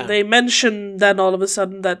ambulance. Yeah. And they mention then all of a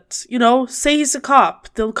sudden that, say he's a cop.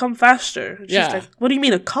 They'll come faster. And she's like, what do you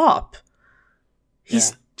mean, a cop?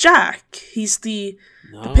 He's Jack. He's the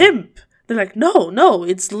pimp. They're like, no,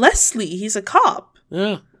 it's Leslie. He's a cop.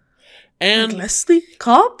 Yeah. And like, Leslie?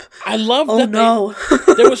 Cop? I love that. No.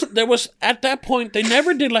 there was at that point, they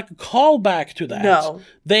never did like a callback to that. No.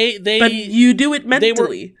 They but you do it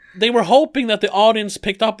mentally. They were hoping that the audience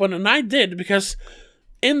picked up on it, and I did, because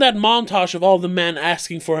in that montage of all the men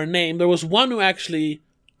asking for her name, there was one who actually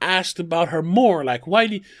asked about her more, like,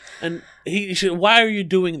 why are you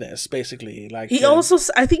doing this, basically? Like, he also,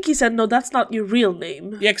 I think he said, no, that's not your real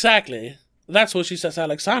name. Yeah, exactly. That's what she says,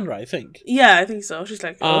 Alexandra, I think. Yeah, I think so. She's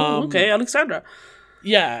like, okay, Alexandra.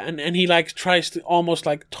 Yeah, and he like tries to almost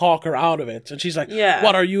like talk her out of it, and she's like, yeah.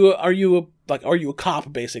 What are you a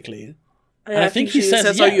cop, basically? And I think he says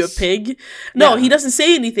yes. Are you a pig? No, he doesn't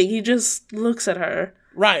say anything. He just looks at her.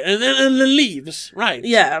 Right, and then leaves. Right.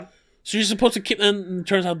 Yeah. So you're supposed to keep, and it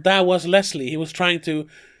turns out that was Leslie. He was trying to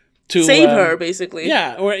save her, basically.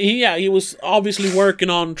 Yeah, or he was obviously working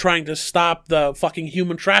on trying to stop the fucking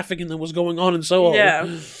human trafficking that was going on in Soho.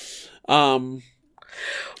 Yeah. And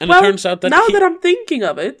it turns out that that I'm thinking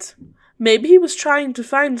of it, maybe he was trying to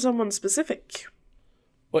find someone specific.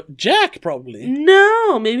 What, Jack, probably?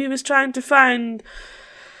 No, maybe he was trying to find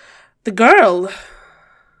the girl.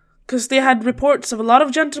 Because they had reports of a lot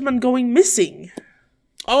of gentlemen going missing.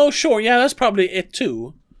 Oh, sure, yeah, that's probably it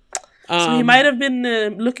too. So he might have been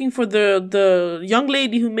looking for the young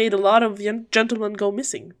lady who made a lot of gentlemen go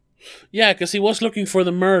missing. Yeah, because he was looking for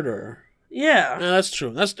the murderer. Yeah. That's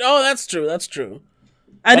true. That's true.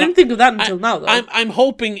 I didn't think of that until now, though. I'm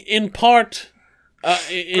hoping in part... I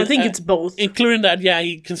think it's both. Including that,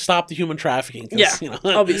 he can stop the human trafficking. Yeah,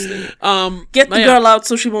 obviously. Get the girl out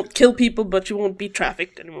so she won't kill people, but she won't be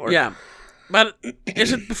trafficked anymore. Yeah. But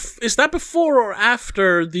is that before or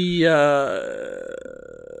after the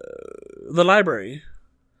library?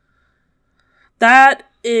 That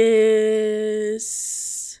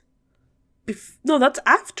is... No, that's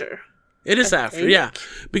after. It is after, yeah.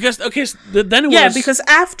 Because, okay, then it was... Yeah, because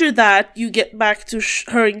after that, you get back to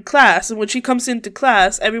her in class, and when she comes into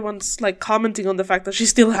class, everyone's, like, commenting on the fact that she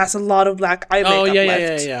still has a lot of black eye makeup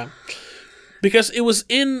left. Yeah. Because it was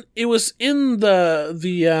in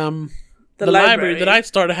the library that I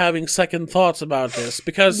started having second thoughts about this.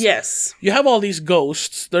 Because you have all these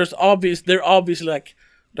ghosts, they're obviously, like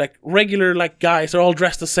regular, like, guys, they're all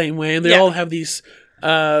dressed the same way, and they all have these...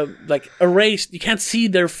 like erased, you can't see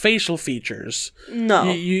their facial features.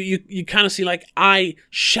 No, you kind of see like eye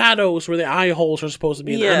shadows where the eye holes are supposed to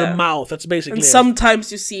be, and a mouth. That's basically. And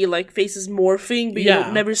sometimes you see like faces morphing, but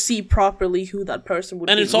you never see properly who that person would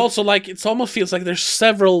be. And it's also like it almost feels like there's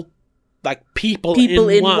several like people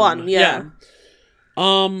in one. Yeah.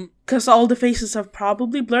 Because all the faces have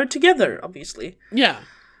probably blurred together, obviously. Yeah,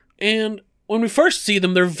 and when we first see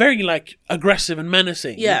them, they're very like aggressive and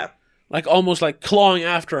menacing. Yeah. Like almost like clawing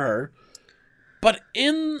after her. But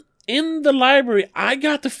in the library, I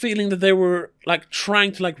got the feeling that they were like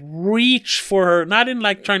trying to like reach for her. Not in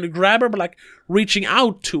like trying to grab her, but like reaching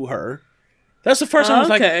out to her. That's the first time I was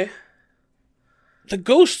like, the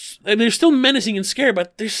ghosts, and they're still menacing and scary,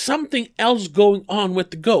 but there's something else going on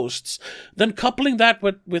with the ghosts. Then coupling that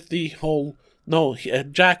with the whole... No,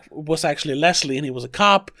 Jack was actually Leslie, and he was a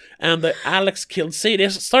cop, and the Alex killed Sadie. I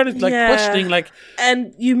started like questioning, like.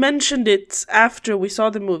 And you mentioned it after we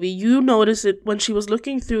saw the movie. You noticed it when she was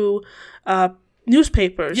looking through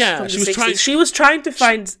newspapers. Yeah, from the 60s. She was trying to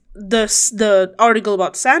find the article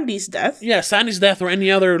about Sandy's death. Yeah, Sandy's death or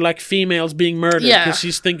any other like females being murdered. Yeah, because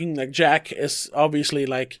she's thinking like Jack is obviously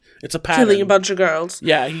like it's a pattern. Killing a bunch of girls.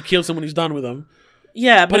 Yeah, he kills them when he's done with them.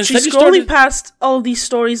 Yeah, but she's scrolling past all these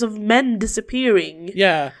stories of men disappearing.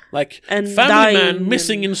 Yeah, like and family man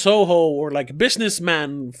missing in Soho, or like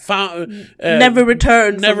businessman never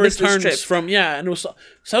returned from and it was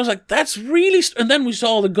so I was like, that's really and then we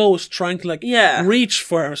saw the ghost trying to like reach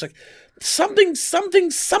for her. I was like,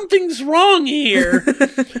 something's wrong here.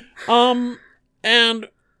 And I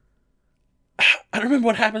don't remember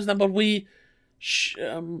what happens then, but well,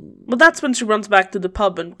 that's when she runs back to the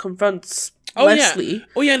pub and confronts Leslie. Yeah.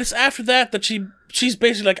 Oh yeah, and it's after that she's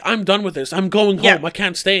basically like, I'm done with this. I'm going home. I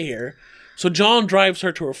can't stay here. So John drives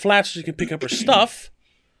her to her flat so she can pick up her stuff.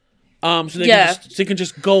 So they can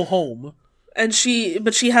just go home. And she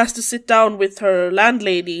has to sit down with her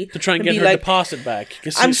landlady to try and get her deposit back.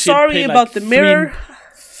 I'm sorry about the mirror.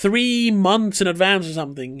 3 months in advance or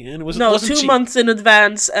something, and it was 2 months in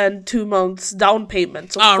advance and 2 months down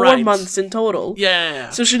payment, so 4 months in total. Yeah.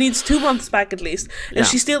 So she needs 2 months back at least, and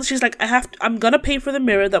she's like, I'm gonna pay for the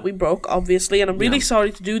mirror that we broke, obviously, and I'm really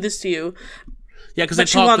sorry to do this to you. Yeah, because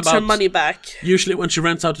she wants her money back. Usually, when she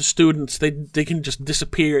rents out to students, they can just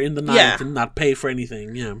disappear in the night and not pay for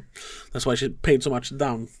anything. Yeah, that's why she paid so much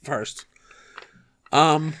down first.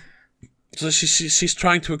 So she's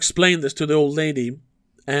trying to explain this to the old lady.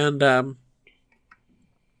 And,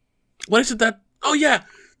 what is it that... Oh, yeah!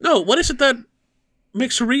 No, what is it that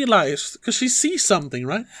makes her realize? Because she sees something,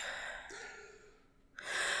 right?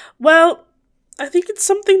 Well, I think it's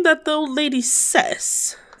something that the old lady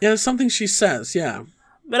says. Yeah, it's something she says, yeah.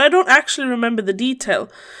 But I don't actually remember the detail.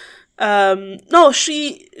 No,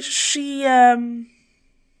 she I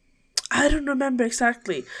don't remember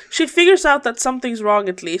exactly. She figures out that something's wrong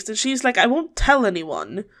at least, and she's like, I won't tell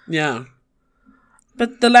anyone. Yeah.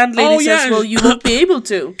 But the landlady says, well, you won't be able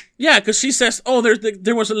to. Yeah, because she says, oh,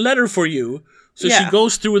 there was a letter for you. So she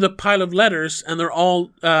goes through the pile of letters, and they're all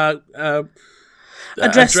addressed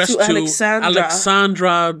to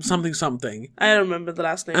Alexandra something. I don't remember the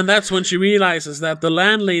last name. And that's when she realizes that the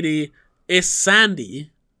landlady is Sandy.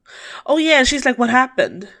 Oh, yeah, and she's like, what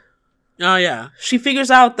happened? Oh, yeah. She figures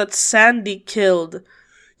out that Sandy killed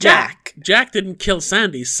Jack. Yeah, Jack didn't kill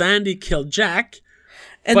Sandy. Sandy killed Jack.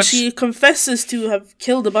 And she confesses to have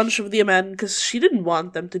killed a bunch of the men because she didn't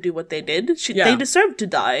want them to do what they did. They deserved to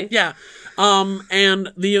die. Yeah.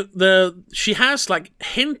 And she has like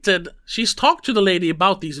hinted. She's talked to the lady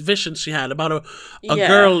about these visions she had about a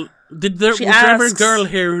girl. Was there ever a girl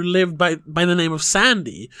here who lived by the name of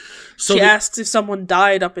Sandy? So she asks if someone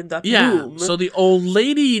died up in that room. So the old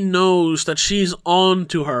lady knows that she's on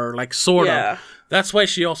to her, like sort of. That's why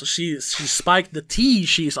she spiked the tea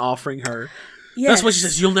she's offering her. Yes. That's why she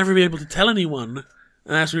says, you'll never be able to tell anyone. And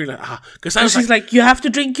that's really like, because she's like, you have to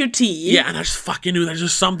drink your tea. Yeah, and I just fucking knew there's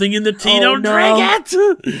just something in the tea. Don't drink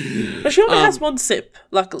it. But she only has one sip,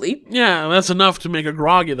 luckily. Yeah, that's enough to make her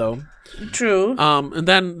groggy, though. True. And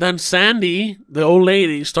then Sandy, the old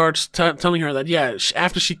lady, starts telling her that,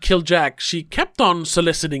 after she killed Jack, she kept on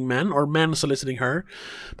soliciting men, or men soliciting her.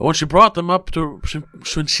 But when she brought them up to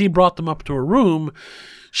her room,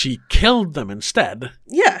 she killed them instead.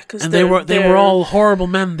 Yeah, because they were all horrible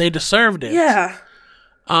men. They deserved it. Yeah.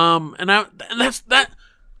 And that's that.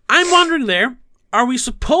 I'm wondering there. Are we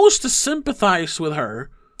supposed to sympathize with her?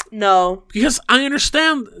 No, because I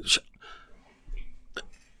understand.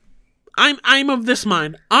 I'm of this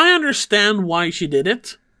mind. I understand why she did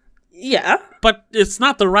it. Yeah, but it's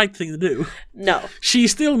not the right thing to do. No, she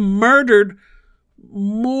still murdered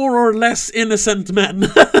more or less innocent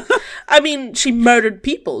men. I mean, she murdered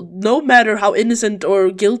people. No matter how innocent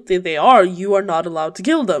or guilty they are, you are not allowed to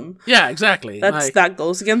kill them. Yeah, exactly. That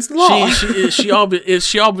goes against the law.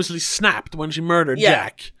 She obviously snapped when she murdered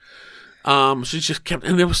Jack. She just kept,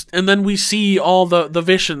 and then we see all the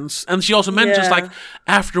visions, and she also mentions like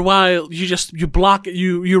after a while you block it,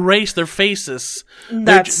 you erase their faces.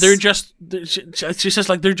 She says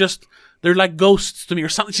like they're like ghosts to me or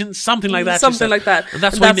something like that. Something like that. And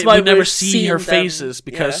that's why we never see her faces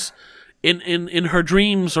because in her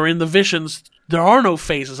dreams or in the visions there are no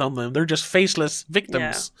faces on them. They're just faceless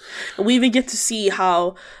victims. Yeah. We even get to see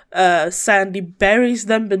how Sandy buries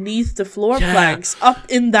them beneath the floor planks up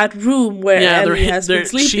in that room where Ellie has been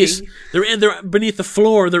sleeping. They're beneath the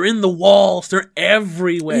floor. They're in the walls. They're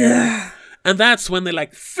everywhere. Yeah. And that's when they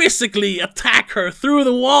like physically attack her through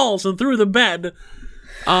the walls and through the bed.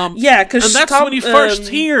 Because that's when you first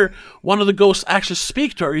hear one of the ghosts actually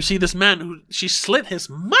speak to her. You see this man who she slit his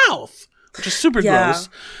mouth, which is super gross,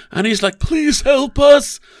 and he's like, "Please help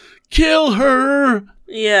us, kill her."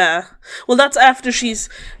 Yeah, well, that's after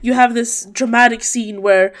you have this dramatic scene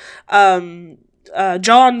where John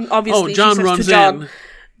obviously John she says runs to John, in.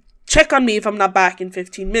 Check on me if I'm not back in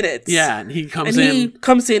 15 minutes. Yeah, and he comes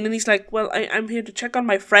in and he's like, well, I'm here to check on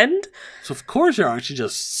my friend. So of course you are. And she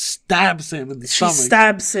just stabs him in the stomach. She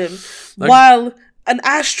stabs him while an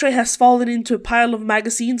ashtray has fallen into a pile of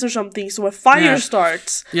magazines or something, so a fire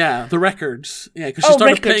starts. Yeah, the rerecords. Yeah, because she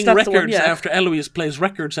started playing records after Eloise plays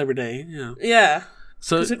records every day. Yeah. Yeah.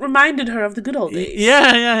 So it reminded her of the good old days.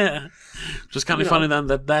 Yeah. Just kind of funny then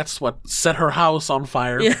that's what set her house on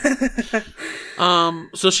fire. Yeah.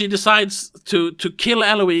 So she decides to kill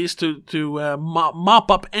Eloise to mop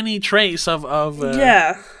up any trace of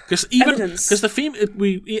because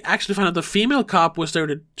we actually found out the female cop was there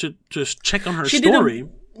to check on her story.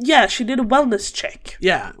 She did a wellness check.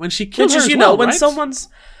 Yeah, when she killed her, which is when right? Someone's.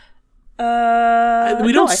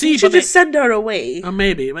 We don't see. She should just send her away.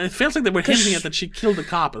 Maybe. It feels like they were hinting at that she killed the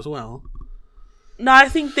cop as well. No, I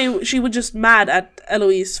think she was just mad at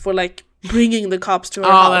Eloise for like bringing the cops to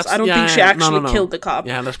her house. I don't think she actually killed the cop.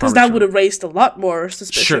 Yeah, that's because that would have raised a lot more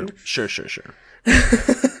suspicion. Sure.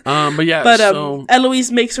 But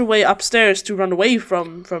Eloise makes her way upstairs to run away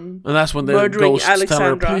from and that's when the murdering ghosts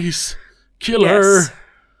Alexandra. tell her, please kill her.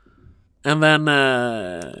 And then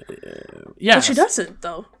but she doesn't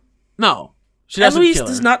though. No, she doesn't. Eloise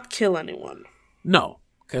does not kill anyone. No,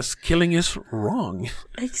 because killing is wrong.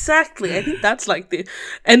 Exactly. I think that's like the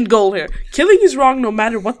end goal here. Killing is wrong no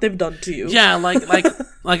matter what they've done to you. Yeah,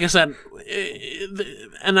 like I said,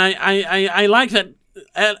 and I like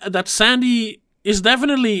that Sandy is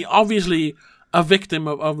definitely, obviously, a victim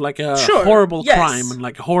of like a horrible crime and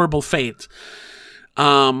like a horrible fate.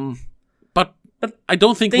 But I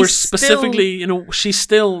don't think we're specifically, she's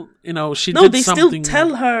still, she did something. No, they still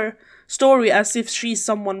tell her story as if she's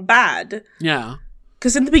someone bad. Yeah.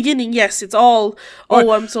 Because in the beginning, yes, it's all,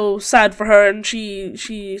 I'm so sad for her and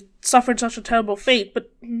she suffered such a terrible fate.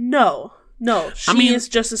 But no, she is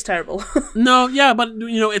just as terrible. No, yeah, but,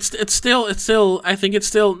 it's still, I think it's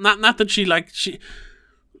still, not that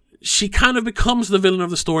she kind of becomes the villain of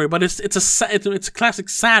the story, but it's a classic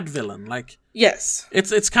sad villain. Like, yes,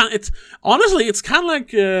 honestly, it's kind of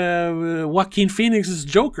like Joaquin Phoenix's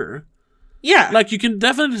Joker. Yeah, like you can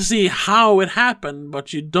definitely see how it happened,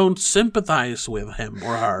 but you don't sympathize with him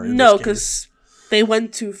or her. No, because they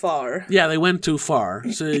went too far. Yeah, they went too far.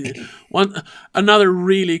 So another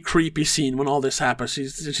really creepy scene when all this happens.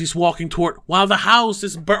 She's walking toward while the house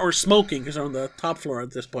is or smoking because they're on the top floor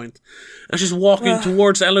at this point, and she's walking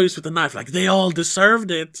towards Eloise with a knife. Like they all deserved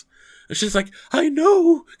it. And she's like, I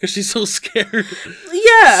know, because she's so scared.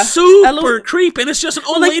 Yeah, super creepy, and it's just an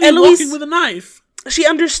old lady walking with a knife. She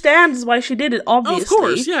understands why she did it,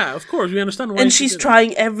 obviously. Of course, we understand why. And she's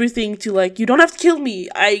trying everything to you don't have to kill me.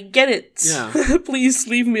 I get it. Yeah. Please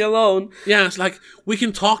leave me alone. Yeah, it's like, we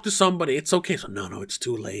can talk to somebody. It's okay. So, no, it's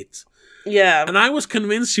too late. Yeah. And I was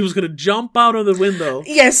convinced she was going to jump out of the window.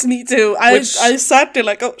 Yes, me too. I sat there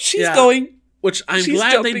like, she's going. Which I'm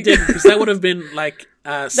glad they did, because that would have been, that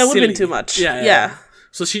would have been too much. Yeah.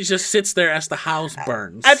 So she just sits there as the house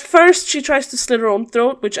burns. At first, she tries to slit her own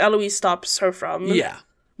throat, which Eloise stops her from. Yeah.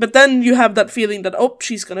 But then you have that feeling that, oh,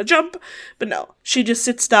 she's gonna jump. But no, she just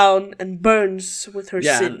sits down and burns with her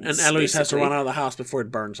sins. And Eloise has to run out of the house before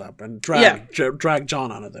it burns up and drag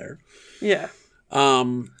John out of there. Yeah.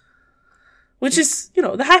 Which is,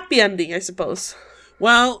 the happy ending, I suppose.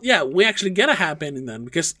 Well, yeah, we actually get a happy ending then,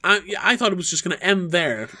 because I thought it was just going to end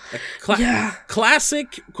there.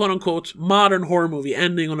 Classic, quote-unquote, modern horror movie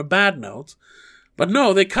ending on a bad note. But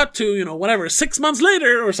no, they cut to, 6 months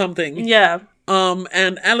later or something. Yeah.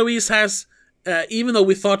 And Eloise has, even though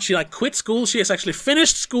we thought she quit school, she has actually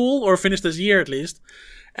finished school, or finished this year at least.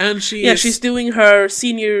 And she's doing her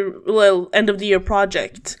end of the year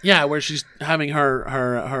project. Yeah, where she's having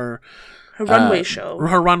her runway show.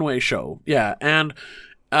 Her runway show, yeah. And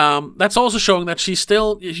that's also showing that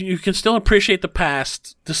you can still appreciate the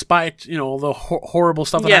past despite, the horrible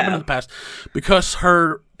stuff that happened in the past, because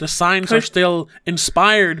her designs are still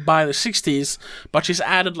inspired by the 60s, but she's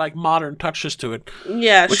added modern touches to it.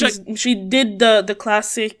 Yeah, she did the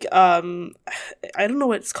classic, I don't know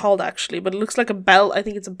what it's called actually, but it looks like a bell. I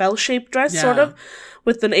think it's a bell-shaped dress, sort of,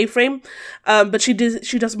 with an A-frame. But she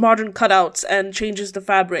does modern cutouts and changes the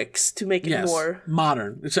fabrics to make it more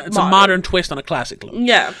modern. It's a modern twist on a classic look.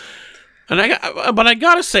 Yeah. And I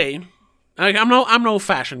gotta say, I'm no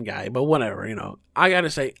fashion guy, but whatever, I gotta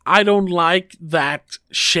say, I don't like that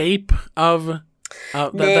shape of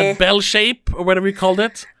that bell shape or whatever you called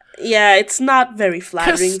it. Yeah, it's not very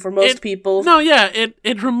flattering for most people. No, yeah,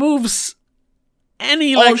 it removes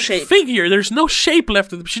any figure. There's no shape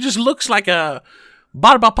left of it. She just looks like a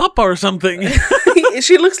Barba Papa or something.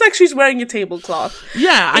 She looks like she's wearing a tablecloth.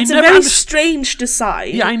 Yeah, it's a very strange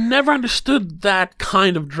design. Yeah, I never understood that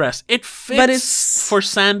kind of dress. It fits for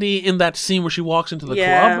Sandy in that scene where she walks into the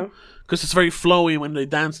club, because it's very flowy when they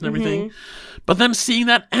dance and everything. Mm-hmm. But then seeing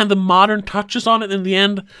that and the modern touches on it in the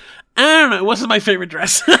end, I don't know, it wasn't my favorite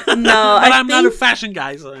dress. No, but I'm not a fashion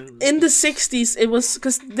guy. So. In the 60s, it was,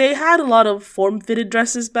 because they had a lot of form-fitted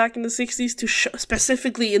dresses back in the 60s to show,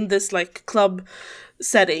 specifically in this club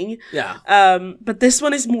setting. Yeah. But this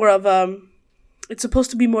one is more of it's supposed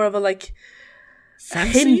to be more of a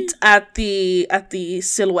hint at the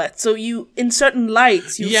silhouette. So you, in certain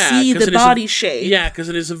lights, you see the body shape. Yeah, because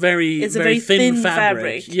it is a very thin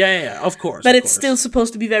fabric. Yeah, of course. But it's still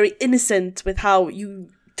supposed to be very innocent with how you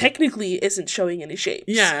technically isn't showing any shapes.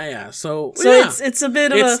 Yeah. So it's a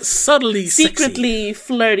bit of a subtly secretly sexy.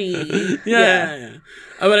 Flirty. Yeah.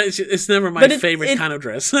 But it's never my favorite kind of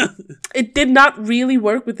dress. It did not really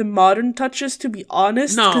work with the modern touches, to be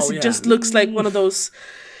honest. No, because it just looks like one of those.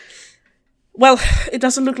 Well, it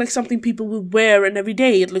doesn't look like something people would wear in every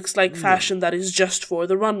day. It looks like fashion that is just for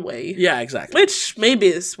the runway. Yeah, exactly. Which maybe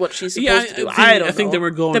is what she's supposed to do. I don't know. I think they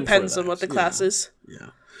were going. Depends on what the class is. Yeah,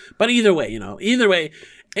 but either way,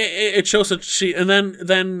 it shows that she, and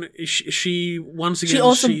then she once again, she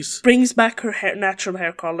also brings back her natural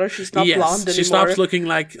hair color. She's not blonde anymore. She stops looking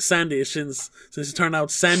like Sandy since it turned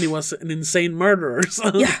out Sandy was an insane murderer.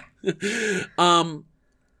 So. Yeah.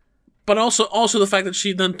 But also the fact that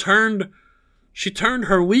she then turned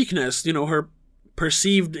her weakness, her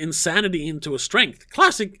perceived insanity into a strength.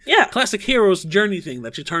 Classic hero's journey thing,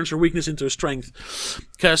 that she turns her weakness into a strength.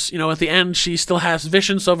 Because, at the end she still has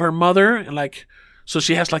visions of her mother, and so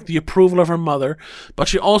she has the approval of her mother, but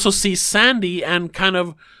she also sees Sandy and kind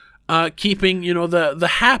of keeping, the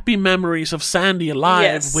happy memories of Sandy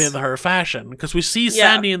alive with her fashion. Because we see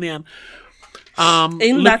Sandy in the end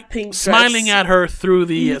in that pink dress, smiling at her through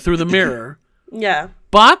the mirror. Yeah.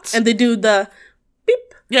 And they do the beep,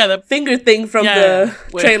 the finger thing from the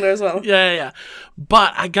trailer as well. Yeah.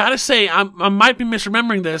 But I gotta say, I might be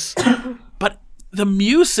misremembering this, but the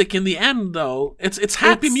music in the end, though, it's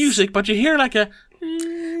happy music, but you hear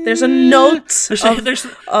there's a note a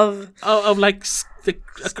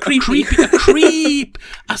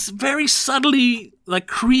very subtly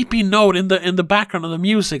creepy note in the background of the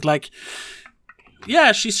music.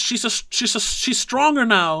 She's stronger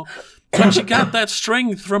now. But she got that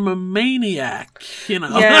strength from a maniac, Yeah,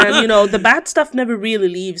 the bad stuff never really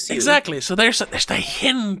leaves you. Exactly. So there's the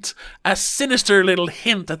hint, a sinister little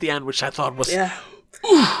hint at the end, which I thought was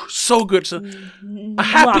so good. So a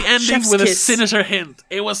happy ending with a sinister hint.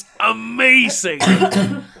 It was amazing.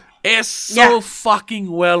 It's so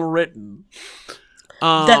fucking well written.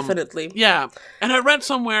 Definitely. Yeah. And I read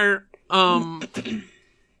somewhere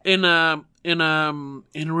in a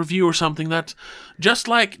review or something that just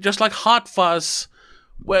like Hot Fuzz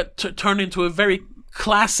turned into a very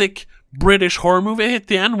classic British horror movie at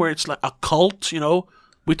the end, where it's a cult,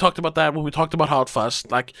 we talked about that when we talked about Hot Fuzz,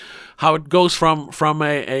 how it goes from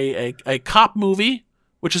a cop movie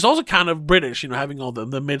which is also kind of British, having all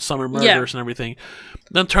the Midsummer murders and everything,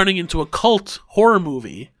 then turning into a cult horror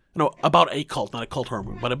movie, about a cult, not a cult horror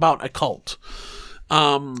movie, but about a cult.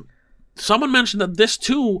 Someone mentioned that this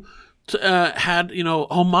too had,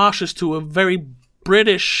 homages to a very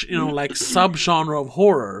British, like subgenre of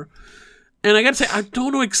horror. And I gotta say, I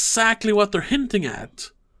don't know exactly what they're hinting at.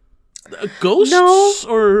 Ghosts? No.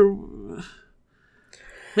 Or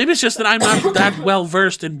maybe it's just that I'm not that well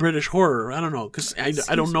versed in British horror. I don't know, because I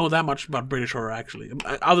don't know that much about British horror, actually,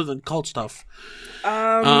 other than cult stuff.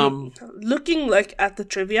 Looking at the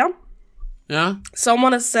trivia, yeah,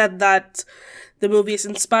 someone has said that the movie is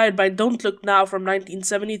inspired by Don't Look Now from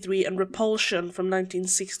 1973 and Repulsion from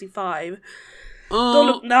 1965. Don't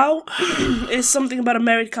Look Now is something about a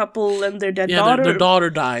married couple and their dead daughter. Their daughter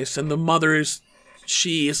dies, and the mother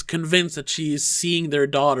she is convinced that she is seeing their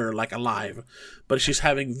daughter alive, but she's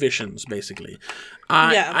having visions, basically.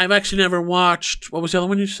 I've actually never watched. What was the other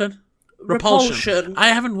one you said? Repulsion. I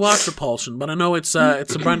haven't watched Repulsion, but I know it's a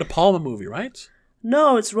Brian De Palma movie, right?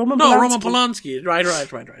 No, it's Roman Polanski. Roman Polanski. Right.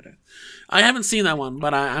 I haven't seen that one,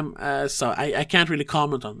 but I can't really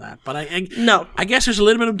comment on that. But I guess there's a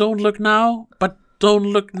little bit of Don't Look Now, but Don't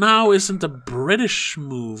Look Now isn't a British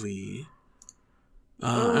movie.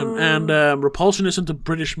 And Repulsion isn't a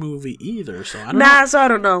British movie either, so I don't know. So I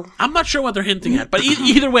don't know. I'm not sure what they're hinting at, but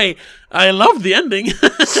either way, I love the ending.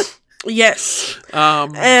 Yes.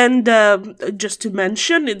 And just to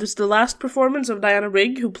mention, it was the last performance of Diana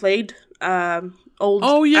Rigg, who played old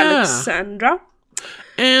Alexandra.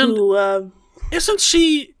 And isn't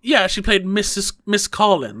she... Yeah, she played Miss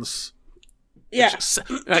Collins. Yeah.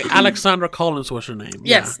 Alexandra Collins was her name.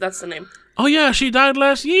 Yes, that's the name. Oh, yeah, she died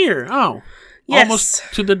last year. Oh. Yes.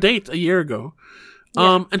 Almost to the date a year ago.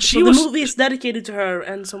 Yeah. And the movie is dedicated to her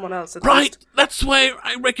and someone else. Right, that's why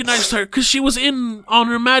I recognized her, because she was on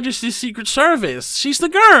Her Majesty's Secret Service. She's the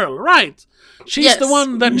girl, right? She's the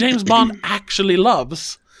one that James Bond actually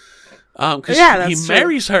loves. Because he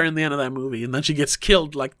marries her in the end of that movie, and then she gets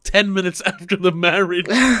killed 10 minutes after the marriage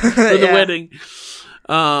or the wedding.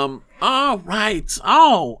 Oh, right.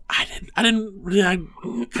 Oh, I didn't really,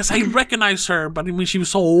 because I recognized her, but I mean, she was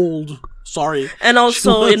so old. Sorry. And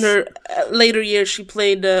also in her later years, she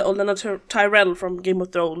played Olenna Tyrell from Game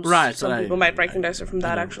of Thrones. Right. Some people might recognize her from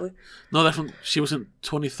that, actually. No, she was in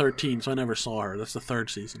 2013, so I never saw her. That's the third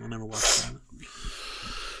season. I never watched that.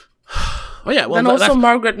 Oh yeah, well, and also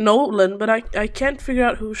Margaret Nolan, but I can't figure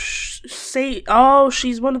out who she's she's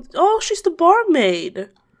the barmaid.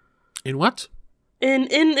 In what?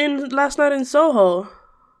 In Last Night in Soho.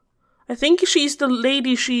 I think she's the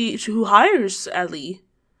lady who hires Ellie.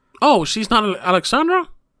 Oh, she's not Alexandra?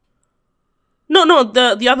 No,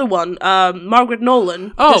 the other one, Margaret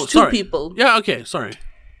Nolan. Oh, there's two people. Yeah, okay, sorry.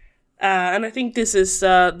 And I think this is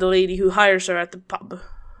the lady who hires her at the pub.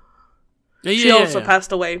 She also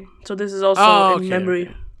passed away, so this is also in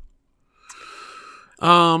memory.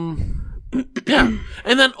 Okay. Yeah,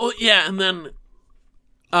 and then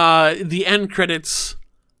the end credits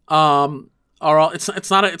are all. It's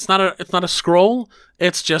not a scroll.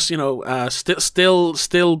 It's just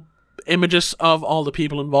still images of all the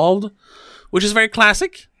people involved, which is very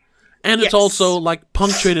classic, and it's also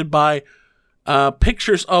punctuated by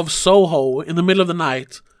pictures of Soho in the middle of the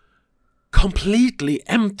night. Completely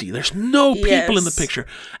empty. There's no people in the picture.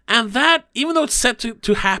 And that, even though it's set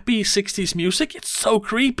to happy 60s music, it's so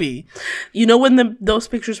creepy. You know when those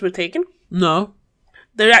pictures were taken? No.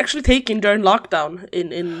 They're actually taken during lockdown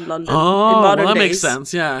in London. Oh, in modern that days. makes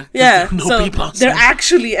sense, yeah. Yeah, no people outside. They're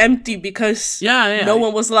actually empty because no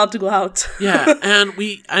one was allowed to go out. Yeah, and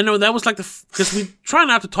I know that was because we try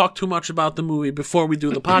not to talk too much about the movie before we do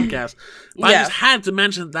the podcast. But I just had to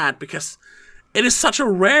mention that because it is such a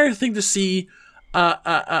rare thing to see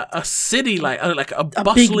a city like a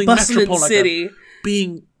bustling metropole city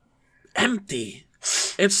being empty.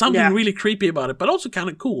 It's something really creepy about it, but also kind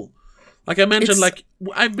of cool. Like I mentioned,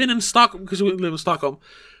 I've been in Stockholm, because we live in Stockholm.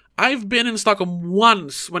 I've been in Stockholm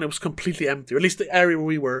once when it was completely empty, or at least the area where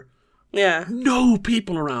we were. Yeah. No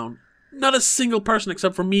people around. Not a single person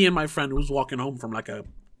except for me and my friend who was walking home from a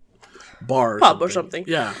bar or something.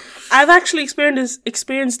 Yeah. I've actually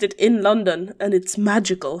experienced it in London, and it's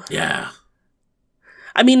magical. Yeah.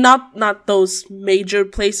 I mean, not those major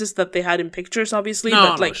places that they had in pictures, obviously,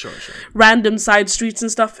 but sure. random side streets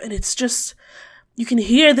and stuff, and it's just, you can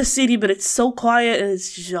hear the city, but it's so quiet, and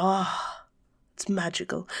it's just, it's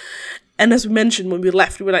magical. And as we mentioned when we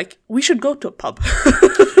left, we were like, we should go to a pub.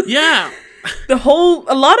 Yeah. A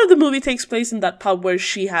lot of the movie takes place in that pub where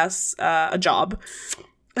she has a job.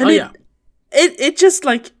 And it just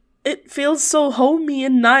it feels so homey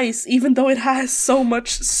and nice, even though it has so much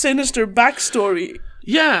sinister backstory.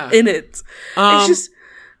 in it. It's just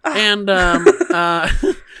and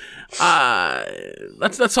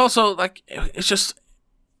that's also like it's just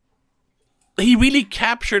he really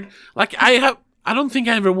captured like I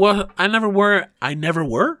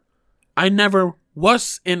never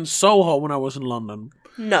was in Soho when I was in London.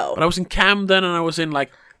 No, but I was in Camden and I was in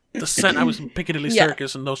like I was in Piccadilly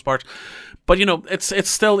Circus and those parts. But it's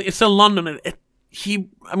still London. And they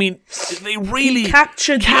really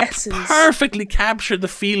captured the essence. Perfectly captured the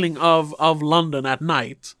feeling of London at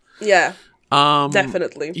night. Yeah,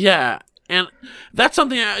 definitely. Yeah, and that's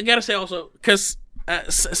something I gotta say also because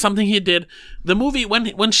something he did. The movie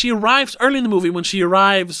when she arrives early in the movie when she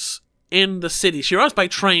arrives in the city, she arrives by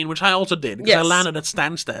train, which I also did because I landed at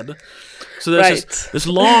Stansted. So there's this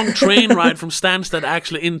long train ride from Stansted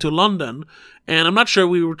actually into London, and I'm not sure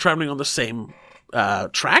we were traveling on the same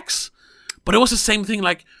tracks, but it was the same thing.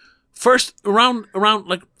 Like first around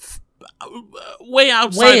like way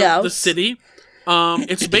outside of the city,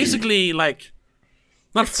 it's basically like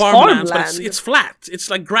not farmlands, but it's flat. It's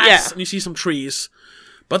like grass, and you see some trees.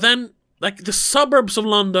 But then like the suburbs of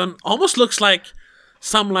London almost looks like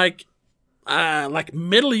some like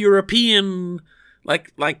Middle European.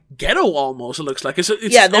 Like ghetto almost it looks like it's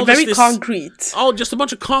they're very concrete. Just a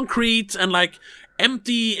bunch of concrete and like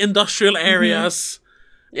empty industrial areas.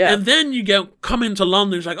 And then you come into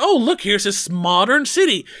London, it's like, oh look, here's this modern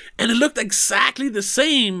city, and it looked exactly the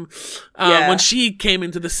same when she came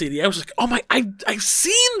into the city. I was like, oh my, I've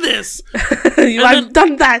seen this. I've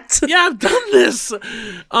done that. Yeah, I've done this.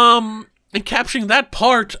 And capturing that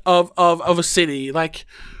part of a city, like.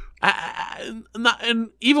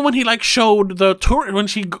 And even when he like showed the tour when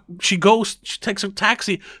she takes a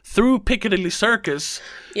taxi through Piccadilly Circus,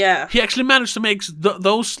 he actually managed to make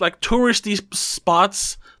those like touristy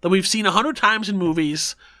spots that we've seen 100 times in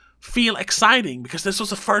movies feel exciting because this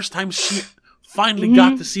was the first time she finally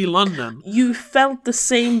got to see London. You felt the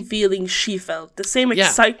same feeling she felt, the same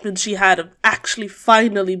excitement she had of actually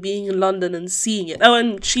finally being in London and seeing it. Oh,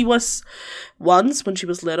 and she was once when she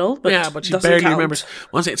was little, but she barely remembers.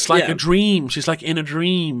 Once it's like a dream. She's like in a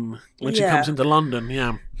dream when she comes into London.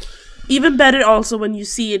 Yeah. Even better also when you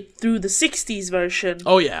see it through the 60s version.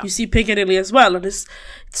 Oh yeah. You see Piccadilly as well, and it's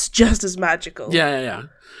just as magical. Yeah.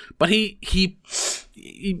 But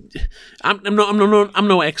I'm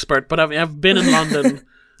no expert, but I've been in London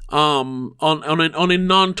on a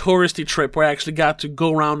non-touristy trip where I actually got to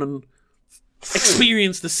go around and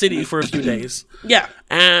experience the city for a few days. Yeah.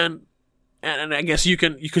 And I guess you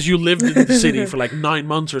can because you lived in the city for like 9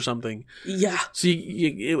 months or something. Yeah. So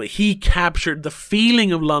he captured the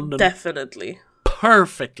feeling of London definitely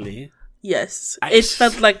perfectly. Yes, it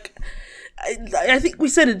felt like. I think we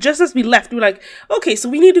said it just as we left. We were like, okay, so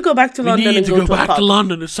we need to go back to London. We need to go back to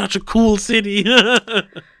London. It's such a cool city.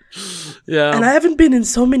 Yeah. And I haven't been in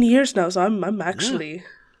so many years now, so I'm actually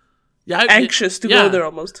anxious to go there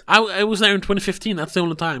almost. I was there in 2015. That's the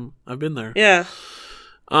only time I've been there. Yeah.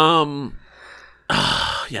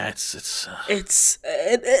 It's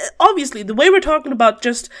obviously the way we're talking about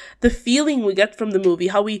just the feeling we get from the movie,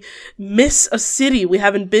 how we miss a city we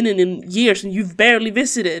haven't been in years and you've barely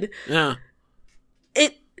visited. Yeah.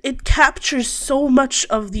 It captures so much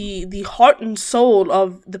of the heart and soul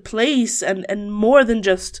of the place and more than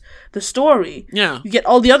just the story. Yeah. You get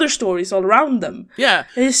all the other stories all around them. Yeah.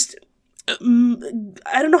 It's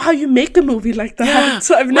I don't know how you make a movie like that. Yeah,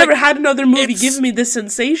 so I've never had another movie give me this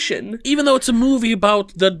sensation. Even though it's a movie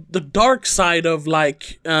about the dark side of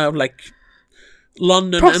like London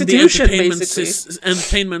and the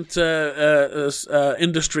entertainment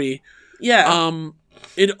industry. Yeah.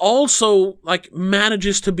 It also like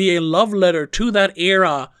manages to be a love letter to that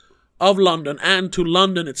era of London and to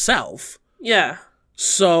London itself. Yeah.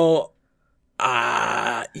 So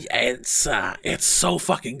it's so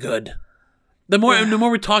fucking good. The more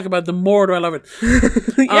we talk about it, the more do I love it.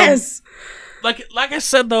 Yes. Like I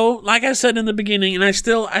said in the beginning, and I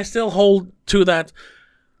still hold to that.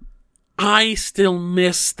 I still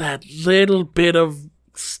miss that little bit of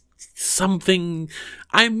something.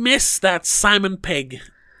 I miss that Simon Pegg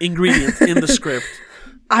ingredient in the script.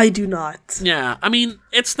 I do not. Yeah, I mean,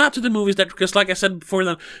 it's not to the movies that, because like I said before,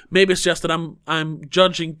 then maybe it's just that I'm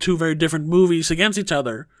judging two very different movies against each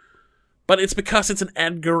other. But it's because it's an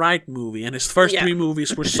Edgar Wright movie, and his first three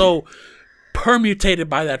movies were so permutated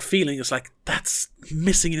by that feeling. It's like, that's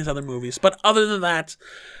missing in his other movies. But other than that,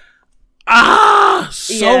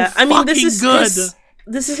 good.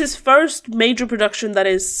 This is his first major production that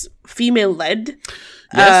is female-led,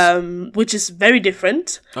 which is very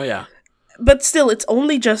different. Oh, yeah. But still, it's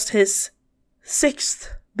only just his 6th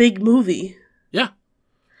big movie. Yeah.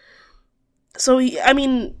 So,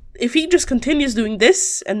 if he just continues doing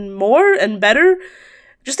this and more and better,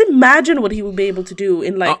 just imagine what he will be able to do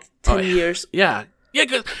in 10 years. Yeah,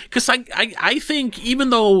 because I think even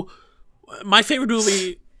though my favorite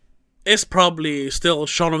movie is probably still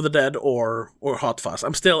Shaun of the Dead or Hot Fuzz,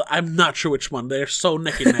 I'm not sure which one. They're so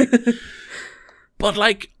neck and neck. But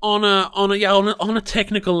on a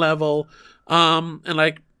technical level,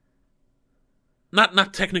 and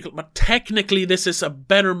not technical, but technically this is a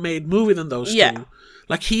better made movie than those two.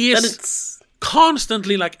 He is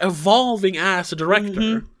constantly evolving as a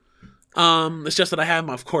director. It's just that I have,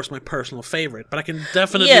 of course, my personal favorite, but I can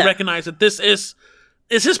definitely recognize that this is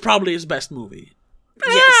probably his best movie.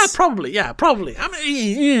 Yes. Yeah, probably. I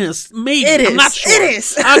mean, yes, maybe. It is. I'm not sure. It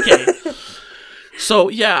is. Okay. So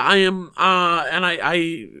yeah, I am, and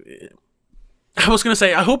I was gonna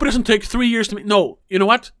say, I hope it doesn't take 3 years to make. No, you know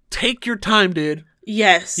what? Take your time, dude.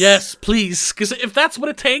 Yes, please. Because if that's what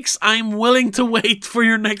it takes, I'm willing to wait for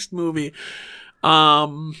your next movie.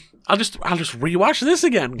 I'll just rewatch this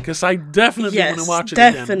again because I definitely want to watch it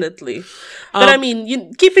again. Definitely. But I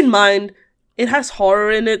mean, keep in mind it has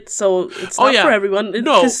horror in it, so it's not for everyone.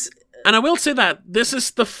 And I will say that this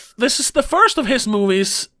is the first of his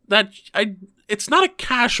movies that it's not a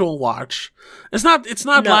casual watch. It's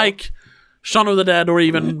not like Shaun of the Dead or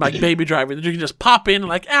even Baby Driver that you can just pop in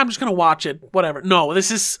and I'm just gonna watch it, whatever. No,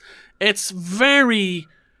 it's very,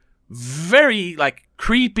 very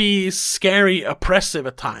creepy, scary, oppressive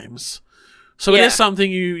at times. So it is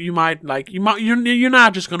something you might like. You're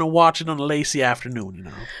not just gonna watch it on a lazy afternoon, you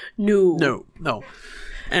know. No.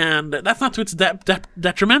 And that's not to its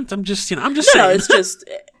detriment. I'm just saying. No, it's just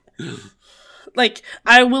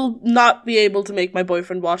I will not be able to make my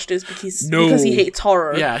boyfriend watch this because he hates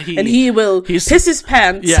horror. Yeah, he will piss his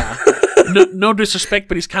pants. Yeah. No disrespect,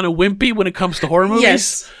 but he's kind of wimpy when it comes to horror movies.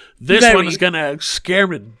 Yes, this one is gonna scare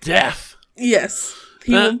him to death. Yes.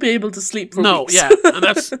 He won't be able to sleep for weeks. Yeah, and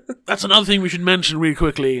that's another thing we should mention really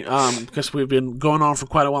quickly, because we've been going on for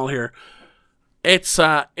quite a while here. It's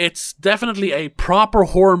definitely a proper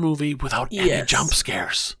horror movie without any jump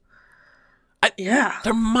scares.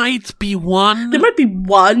 There might be one.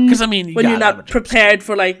 Because when you're not prepared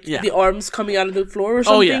for the arms coming out of the floor or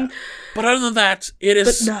something. Oh yeah. But other than that, it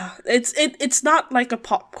is. But no, it's not like a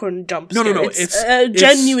popcorn jump scare. No. It's a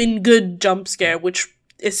genuine good jump scare, which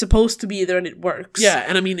is supposed to be there and it works. Yeah,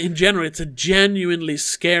 and I mean in general, it's a genuinely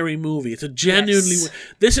scary movie. It's a genuinely.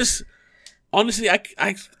 This is. Honestly,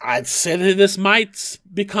 I'd say that this might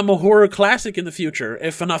become a horror classic in the future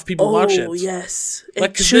if enough people watch it. Oh, yes.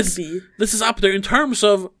 It should be. This is up there in terms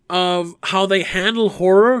of how they handle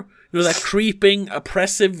horror, that creeping,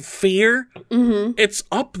 oppressive fear. Mm-hmm. It's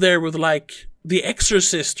up there with, The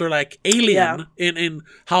Exorcist or, Alien in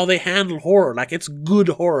how they handle horror. It's good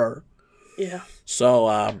horror. Yeah.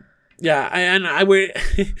 So,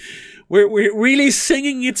 we're really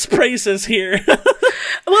singing its praises here.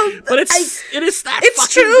 Well, but it is that it's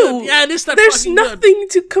fucking true. Good. Yeah, it is that There's fucking nothing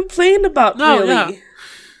to complain about, really. Yeah.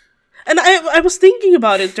 And I was thinking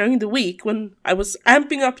about it during the week when I was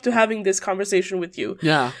amping up to having this conversation with you.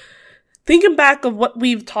 Yeah. Thinking back of what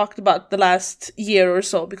we've talked about the last year or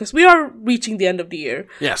so, because we are reaching the end of the year.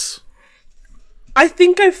 Yes. I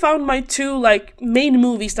think I found my two main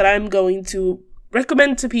movies that I'm going to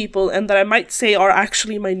recommend to people and that I might say are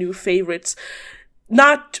actually my new favorites.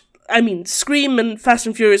 Scream and Fast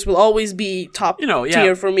and Furious will always be top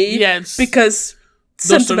tier for me. Yeah, because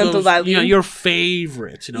sentimental value. Your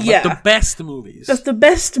favorites, but the best movies. The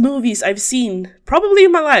best movies I've seen, probably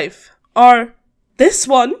in my life, are this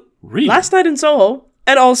one, really? Last Night in Soho,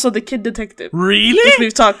 and also The Kid Detective. Really? Which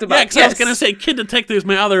we've talked about. Yeah, because I was going to say Kid Detective is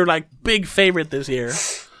my other, big favorite this year.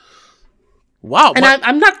 Wow. And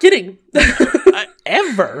I'm not kidding.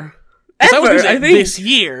 Ever? I think. This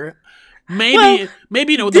year. Maybe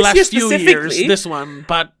the last few years, this one,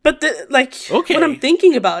 but okay. When I'm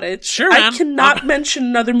thinking about it, sure, man. I cannot mention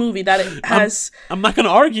another movie that it has. I'm not going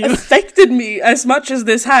to argue. Affected me as much as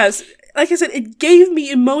this has. Like I said, it gave me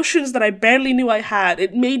emotions that I barely knew I had.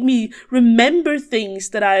 It made me remember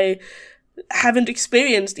things that I haven't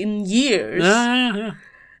experienced in years,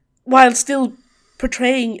 while still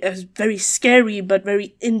portraying a very scary but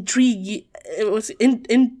very intriguing. It was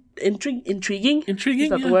intriguing. Is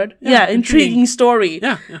that the word? Yeah, intriguing story.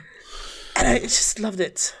 Yeah. And I just loved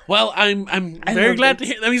it. Well, I'm very glad to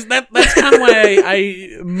hear. I mean, that's kind of why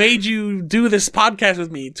I made you do this podcast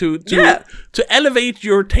with me to elevate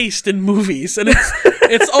your taste in movies, and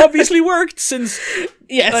it's obviously worked since.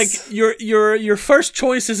 Yes. Your first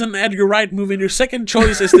choice is an Edgar Wright movie, and your second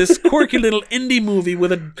choice is this quirky little indie movie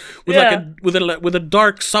with a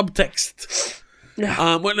dark subtext.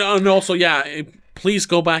 Yeah. And also, please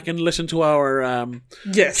go back and listen to our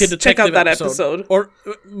yes, Kid Detective check out that episode. Or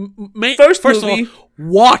first of movie. all,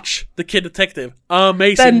 watch the Kid Detective.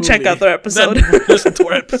 Amazing. Then movie. check out their episode. Then listen to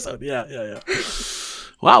our episode. Yeah.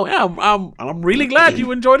 Wow, yeah, I'm really glad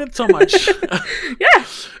you enjoyed it so much. Yeah,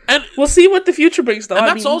 and we'll see what the future brings, though. And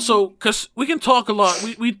that's also because we can talk a lot.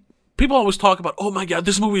 We people always talk about, oh my god,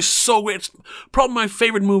 this movie is so great. It's probably my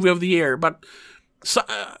favorite movie of the year. But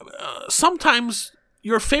sometimes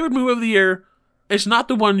your favorite movie of the year is not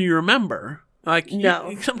the one you remember. Like,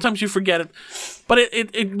 no. Sometimes you forget it. But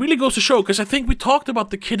it really goes to show, because I think we talked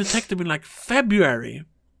about The Kid Detective in like February.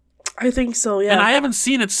 I think so, yeah. And I haven't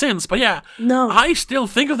seen it since, but yeah. No. I still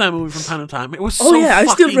think of that movie from time to time. It was so fucking I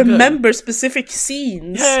still remember good. Specific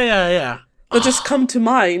scenes. Yeah. That just come to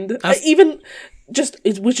mind.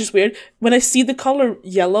 Which is weird. When I see the color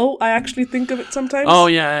yellow, I actually think of it sometimes. Oh,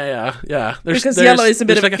 yeah. There's yellow is a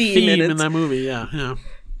bit of like a theme in that movie, yeah.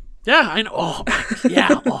 Yeah, I know. Oh,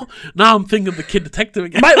 yeah. Now I'm thinking of The Kid Detective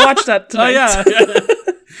again. Might watch that tonight.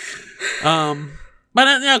 But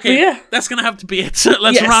okay, yeah. That's gonna have to be it. So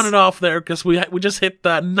let's round it off there, because we just hit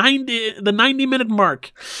the 90-minute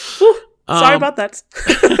mark. Whew, sorry about that.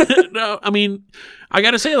 No, I mean, I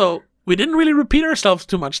gotta say though, we didn't really repeat ourselves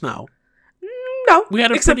too much now. No,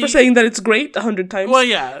 except for saying that it's great 100 times. Well,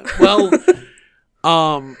 yeah. Well,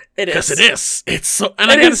 it is. Because it is. It's so. And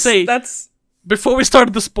I gotta say, before we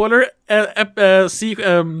started the spoiler,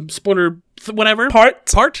 spoiler whatever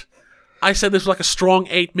part. I said this was like a strong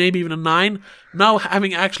 8, maybe even a 9. Now,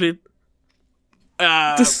 having actually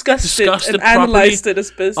discussed it and analyzed it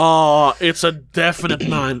as best. Oh, it's a definite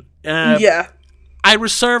 9. Yeah. I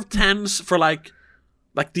reserve 10s for like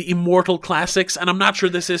the immortal classics, and I'm not sure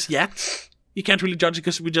this is yet. You can't really judge it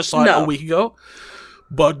because we just saw it a week ago.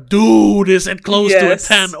 But dude, is it close to a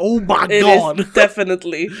 10? Oh my god. It is,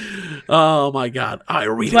 definitely. Oh my god. I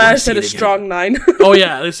really want to see it again. Strong 9. Oh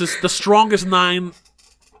yeah, this is the strongest 9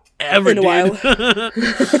 ever, in a while.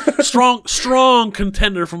 strong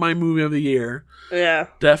contender for my movie of the year. Yeah,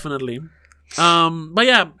 definitely. But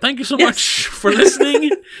yeah, thank you so much for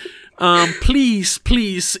listening.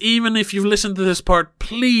 Please, even if you've listened to this part,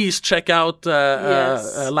 please check out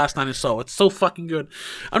Last Night in Soho. It's so fucking good.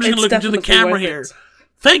 I'm just gonna look into the camera here.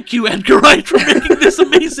 Thank you, Edgar Wright, for making this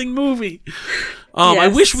amazing movie. I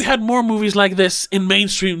wish we had more movies like this in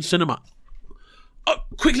mainstream cinema. Oh,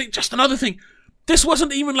 quickly, just another thing. This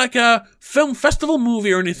wasn't even like a film festival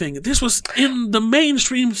movie or anything. This was in the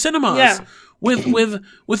mainstream cinemas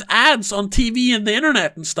with ads on TV and the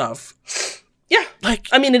internet and stuff. Yeah,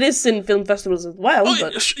 I mean, it is in film festivals as well.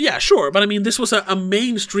 But... Yeah, sure. But I mean, this was a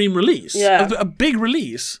mainstream release. Yeah. A big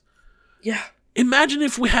release. Yeah. Imagine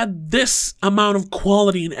if we had this amount of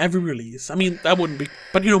quality in every release. I mean, that wouldn't be...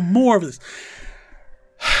 But, more of this.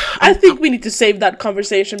 I think we need to save that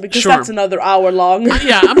conversation, because that's another hour long.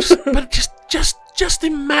 But just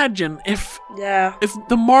imagine if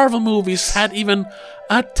the Marvel movies had even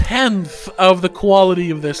a 10th of the quality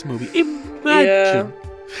of this movie. Imagine.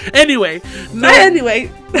 Anyway,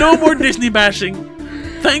 no more Disney bashing.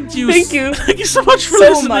 Thank you so much for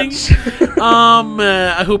listening.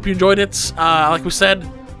 I hope you enjoyed it. Like we said,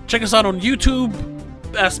 check us out on YouTube,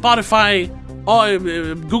 Spotify,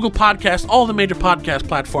 Google Podcasts, all the major podcast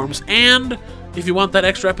platforms. And if you want that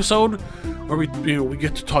extra episode where we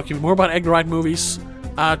get to talk even more about Edgar Wright movies,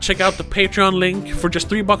 check out the Patreon link. For just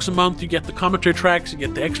 $3 a month, you get the commentary tracks, you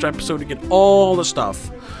get the extra episode, you get all the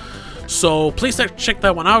stuff. So please check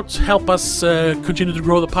that one out. Help us continue to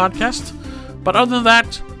grow the podcast. But other than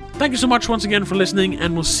that, thank you so much once again for listening,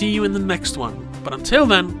 and we'll see you in the next one. But until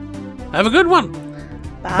then, have a good one.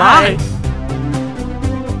 Bye.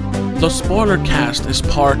 The Spoiler Cast is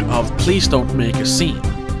part of Please Don't Make a Scene.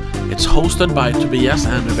 It's hosted by Tobias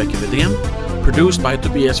and Rebecca Widén, produced by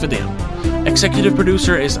Tobias Widén. Executive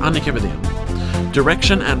producer is Annika Widén.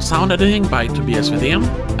 Direction and sound editing by Tobias Widén.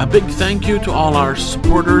 A big thank you to all our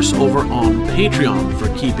supporters over on Patreon for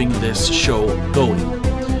keeping this show going.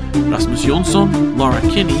 Rasmus Jonsson, Laura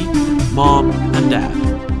Kinney, Mom and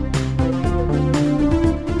Dad.